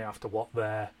family after what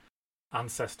their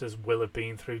ancestors will have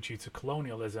been through due to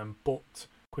colonialism, but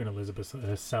Queen Elizabeth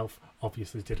herself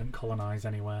obviously didn't colonise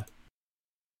anywhere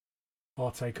or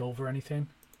take over anything.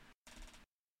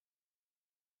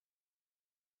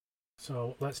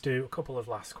 So let's do a couple of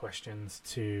last questions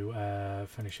to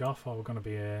finish off, or we're going to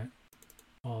be here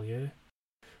all year.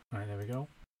 Right, there we go.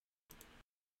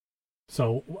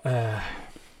 So,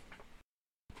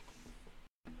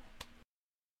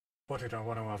 what did I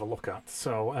want to have a look at?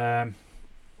 So,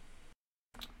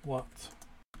 what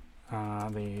are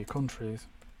the countries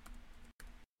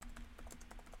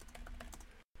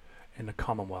in the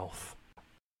Commonwealth?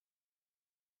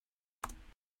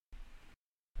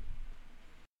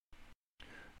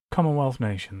 Commonwealth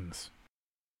nations.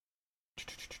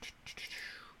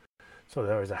 So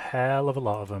there is a hell of a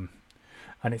lot of them.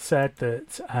 And it said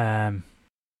that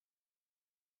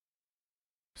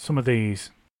some of these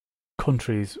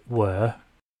countries were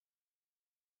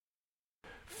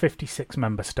 56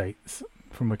 member states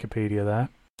from Wikipedia there.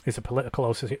 It's a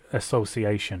political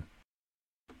association.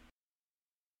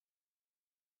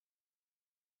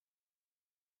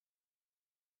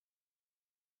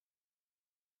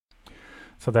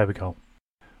 So there we go.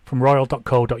 From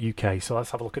royal.co.uk. So let's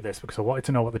have a look at this, because I wanted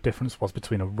to know what the difference was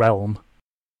between a realm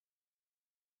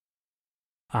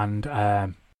and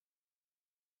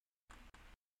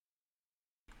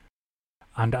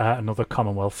another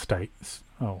Commonwealth states.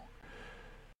 Oh.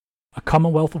 A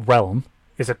Commonwealth realm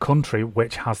is a country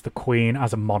which has the Queen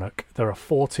as a monarch. There are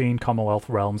 14 Commonwealth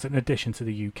realms in addition to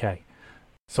the UK.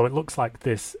 So it looks like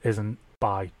this isn't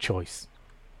by choice.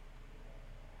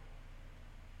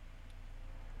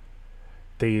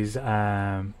 These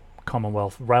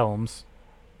Commonwealth realms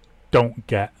don't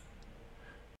get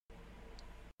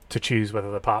to choose whether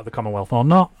they're part of the Commonwealth or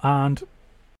not, and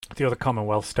the other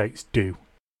Commonwealth states do.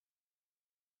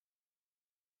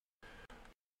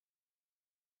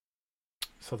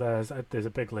 So there's a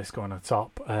big list going on the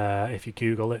top. If you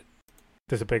Google it,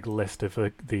 there's a big list of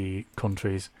the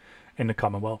countries in the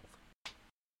Commonwealth.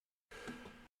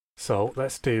 So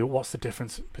let's do, what's the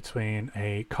difference between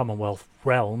a Commonwealth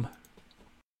realm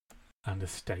and a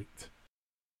state?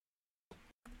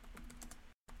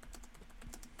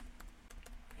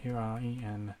 Here are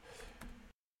EN.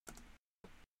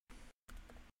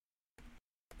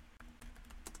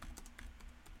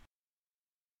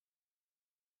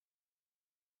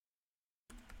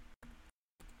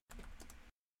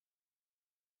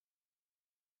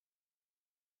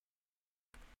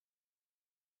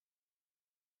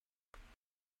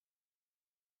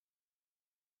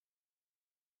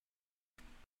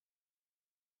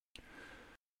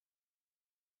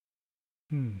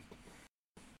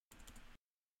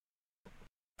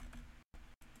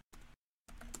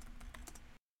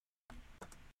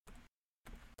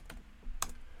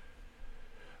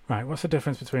 Right, what's the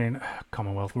difference between a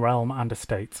Commonwealth realm and a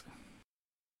state?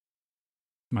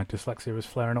 My dyslexia was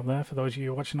flaring up there for those of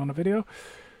you watching on a video.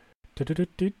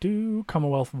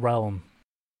 Commonwealth realm.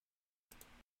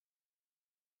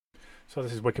 So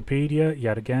this is Wikipedia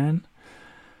yet again.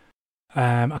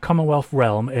 A Commonwealth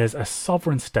realm is a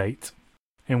sovereign state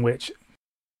in which,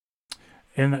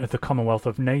 in the Commonwealth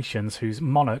of Nations, whose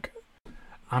monarch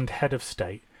and head of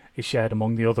state is shared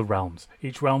among the other realms.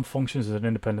 Each realm functions as an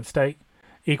independent state,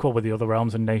 equal with the other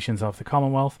realms and nations of the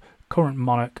Commonwealth. Current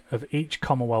monarch of each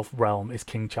Commonwealth realm is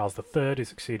King Charles III, who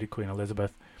succeeded Queen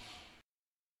Elizabeth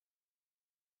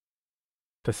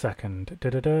II.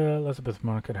 Elizabeth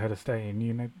monarch and head of state in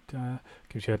unit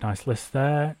gives you a nice list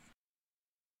there.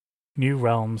 New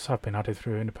realms have been added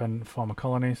through independent former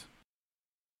colonies.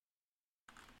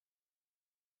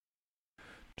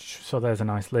 So there's a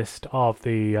nice list of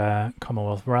the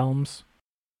Commonwealth realms.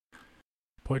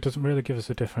 But it doesn't really give us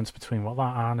a difference between what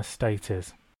that and a state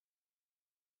is.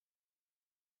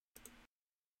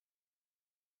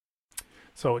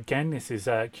 So again, this is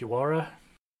Quora,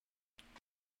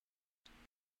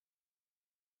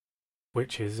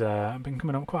 which has been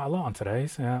coming up quite a lot on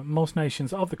today's. Most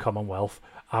nations of the Commonwealth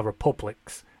are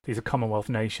republics. These are Commonwealth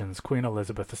nations. Queen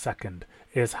Elizabeth II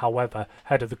is, however,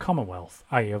 head of the Commonwealth,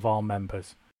 i.e. of all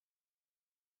members.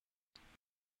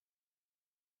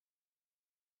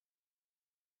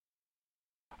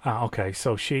 Okay,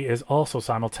 so she is also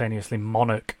simultaneously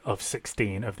monarch of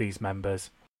 16 of these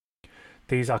members.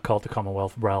 These are called the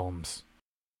Commonwealth realms.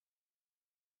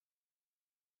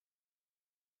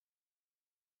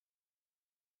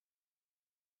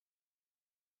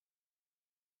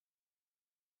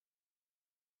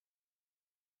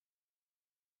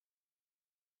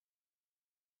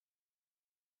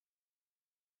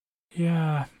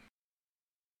 Yeah,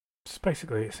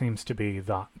 basically it seems to be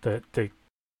that the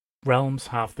realms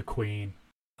have the Queen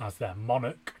as their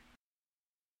monarch,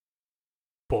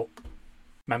 but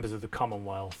members of the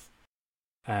Commonwealth,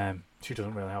 she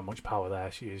doesn't really have much power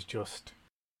there. She is just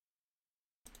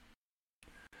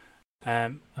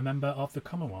a member of the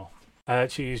Commonwealth.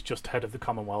 She is just head of the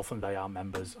Commonwealth, and they are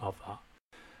members of that.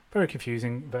 Very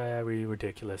confusing, very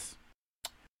ridiculous.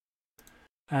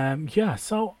 Yeah,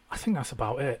 so I think that's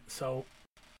about it. So,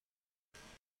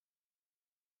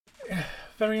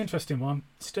 very interesting one.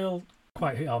 Still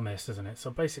quite hit or miss, isn't it?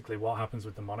 So basically what happens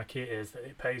with the monarchy is that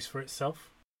it pays for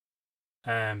itself.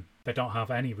 They don't have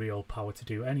any real power to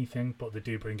do anything, but they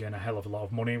do bring in a hell of a lot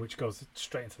of money, which goes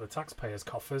straight into the taxpayers'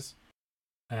 coffers.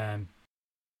 They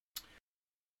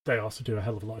also do a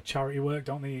hell of a lot of charity work,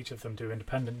 don't they? Each of them do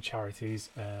independent charities.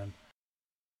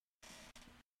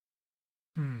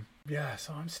 Yeah,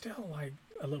 so I'm still like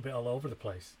a little bit all over the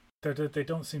place. They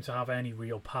don't seem to have any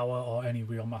real power or any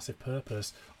real massive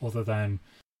purpose other than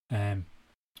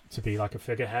to be like a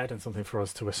figurehead and something for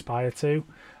us to aspire to.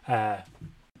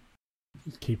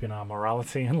 Keeping our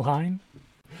morality in line.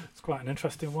 It's quite an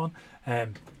interesting one.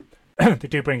 They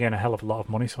do bring in a hell of a lot of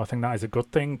money, so I think that is a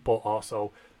good thing, but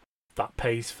also that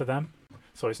pays for them.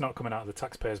 So it's not coming out of the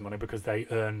taxpayers' money because they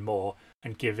earn more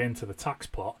and give into the tax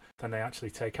pot than they actually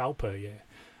take out per year.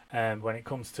 When it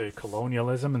comes to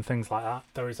colonialism and things like that,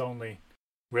 there is only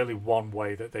really one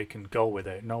way that they can go with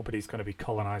it. Nobody's going to be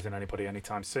colonising anybody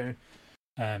anytime soon.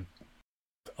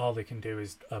 All they can do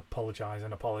is apologise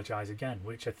and apologise again,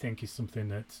 which I think is something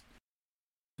that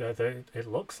it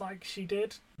looks like she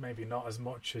did. Maybe not as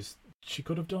much as she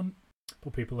could have done,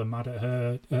 but people are mad at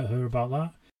her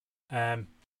about that.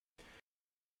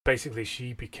 Basically,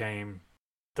 she became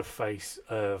the face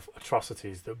of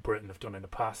atrocities that Britain have done in the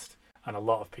past, and a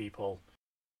lot of people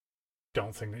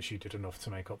don't think that she did enough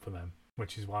to make up for them,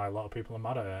 which is why a lot of people are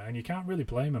mad at her. And you can't really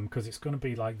blame them, because it's going to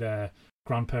be like their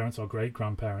grandparents or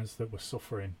great-grandparents that were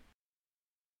suffering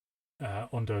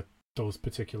under those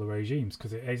particular regimes,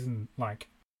 because it isn't like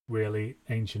really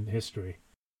ancient history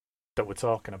that we're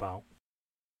talking about.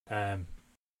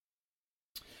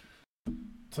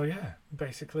 So yeah,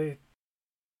 basically,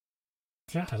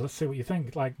 yeah, let's see what you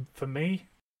think. Like, for me,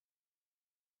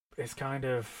 it's kind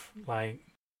of like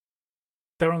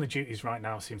their only duties right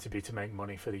now seem to be to make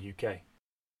money for the UK,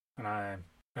 and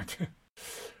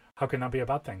how can that be a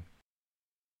bad thing?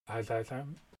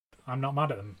 I'm not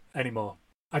mad at them anymore.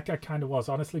 I kind of was,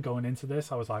 honestly, going into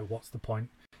this. I was like, what's the point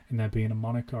in there being a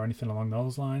monarch or anything along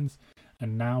those lines?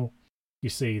 And now you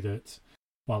see that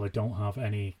while they don't have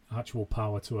any actual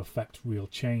power to affect real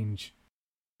change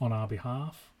on our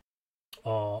behalf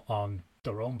or on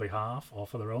their own behalf or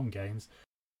for their own gains,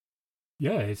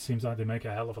 yeah, it seems like they make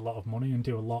a hell of a lot of money and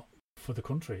do a lot for the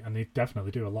country, and they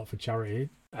definitely do a lot for charity.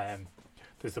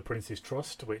 There's the Prince's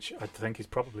Trust, which I think is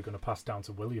probably going to pass down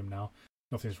to William now.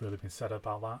 Nothing's really been said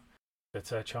about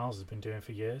that Charles has been doing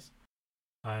for years.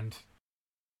 And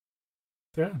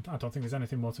yeah, I don't think there's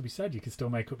anything more to be said. You can still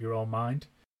make up your own mind.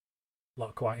 A lot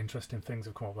of quite interesting things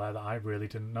have come up there that I really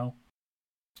didn't know.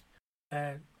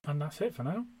 And that's it for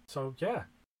now. So yeah,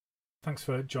 Thanks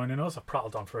for joining us. I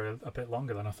prattled on for a bit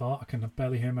longer than I thought. I can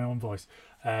barely hear my own voice.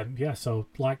 So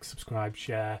like, subscribe,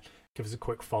 share, give us a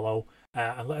quick follow,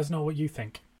 and let us know what you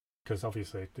think. Because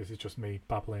obviously this is just me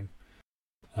babbling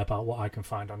about what I can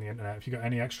find on the internet. If you've got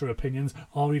any extra opinions,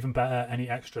 or even better, any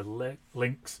extra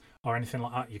links or anything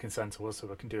like that, you can send to us so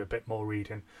we can do a bit more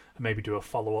reading and maybe do a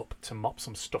follow-up to mop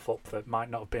some stuff up that might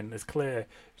not have been as clear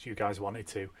as you guys wanted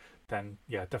to. Then,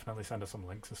 yeah, definitely send us some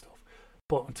links and stuff.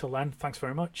 But until then, thanks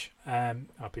very much.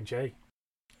 I've been Jay.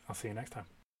 I'll see you next time.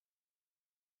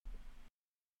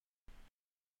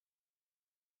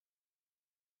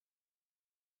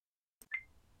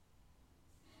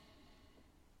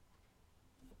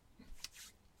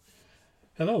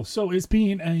 Hello. So it's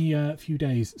been a few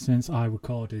days since I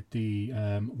recorded the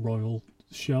Royal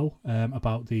show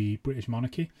about the British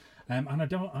Monarchy, and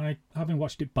I having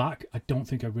watched it back, I don't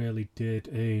think I really did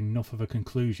enough of a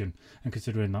conclusion. And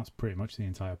considering that's pretty much the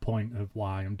entire point of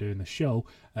why I'm doing the show,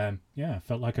 I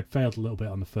felt like I'd failed a little bit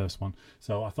on the first one.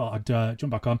 So I thought I'd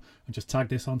jump back on and just tag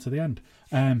this on to the end.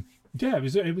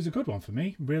 It was a good one for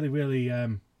me. Really.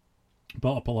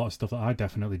 Brought up a lot of stuff that I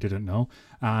definitely didn't know,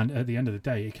 and at the end of the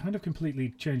day, it kind of completely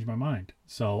changed my mind.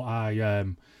 So I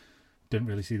didn't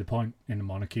really see the point in the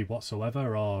monarchy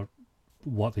whatsoever, or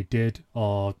what they did,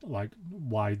 or like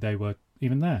why they were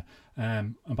even there.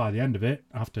 And by the end of it,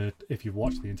 after, if you've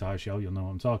watched the entire show, you'll know what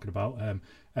I'm talking about.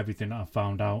 Everything that I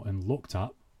found out and looked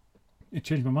at, it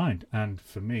changed my mind. And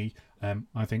for me,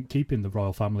 I think keeping the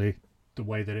royal family the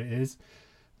way that it is,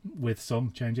 with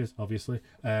some changes obviously,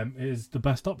 is the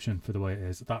best option for the way it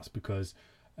is. That's because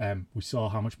we saw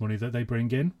how much money that they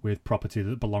bring in with property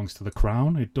that belongs to the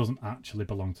crown. It doesn't actually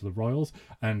belong to the royals,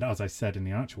 and as I said in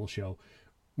the actual show,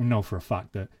 we know for a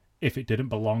fact that if it didn't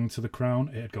belong to the crown,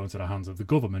 it'd go into the hands of the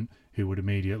government, who would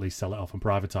immediately sell it off and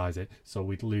privatise it. So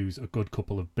we'd lose a good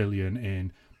couple of billion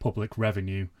in public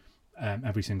revenue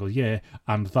every single year,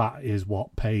 and that is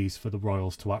what pays for the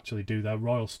royals to actually do their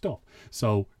royal stuff.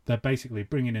 So they're basically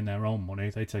bringing in their own money.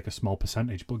 They take a small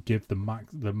percentage but give the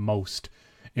most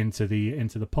into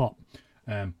the pot.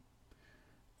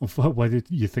 Whether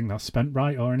you think that's spent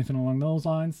right or anything along those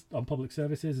lines on public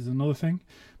services is another thing,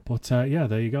 but there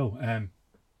you go.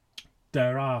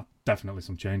 There are definitely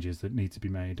some changes that need to be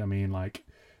made. I mean, like,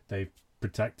 they've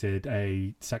protected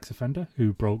a sex offender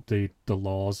who broke the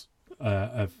laws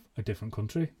of a different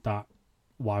country. That,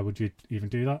 why would you even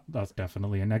do that? That's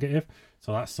definitely a negative.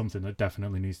 So that's something that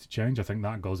definitely needs to change. I think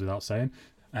that goes without saying.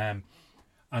 And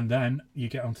then you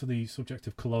get onto the subject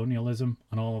of colonialism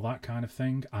and all of that kind of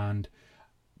thing, and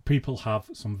people have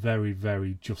some very,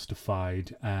 very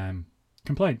justified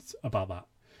complaints about that.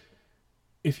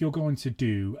 If you're going to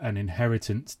do an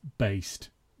inheritance-based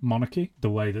monarchy,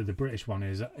 the way that the British one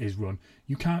is run,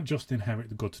 you can't just inherit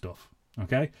the good stuff,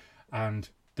 okay? And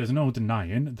there's no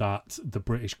denying that the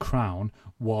British Crown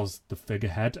was the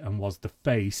figurehead and was the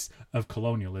face of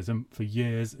colonialism for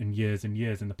years and years and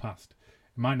years in the past.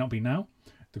 It might not be now.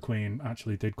 The Queen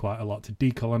actually did quite a lot to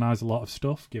decolonise a lot of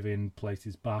stuff, giving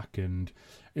places back and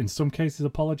in some cases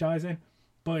apologising,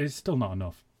 but it's still not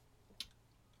enough.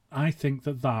 I think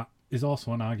that is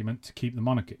also an argument to keep the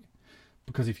monarchy,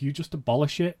 because if you just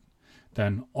abolish it,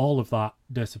 then all of that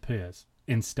disappears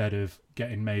instead of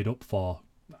getting made up for.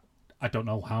 I don't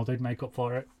know how they'd make up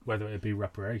for it, whether it be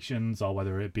reparations or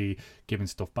whether it be giving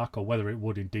stuff back or whether it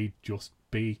would indeed just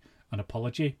be an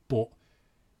apology. But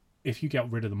if you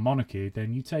get rid of the monarchy,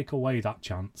 then you take away that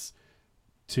chance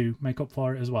to make up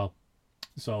for it as well.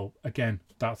 So again,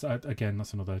 that's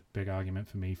another big argument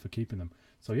for me for keeping them.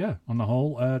 So yeah, on the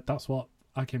whole, that's what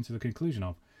I came to the conclusion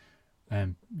of.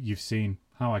 You've seen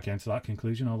how I came to that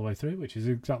conclusion all the way through, which is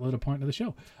exactly the point of the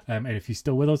show. And if you're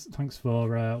still with us, thanks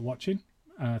for watching.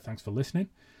 Thanks for listening.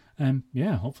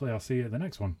 Hopefully I'll see you at the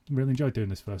next one. Really enjoyed doing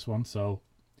this first one, so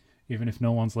even if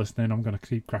no one's listening, I'm going to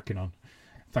keep cracking on.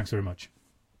 Thanks very much.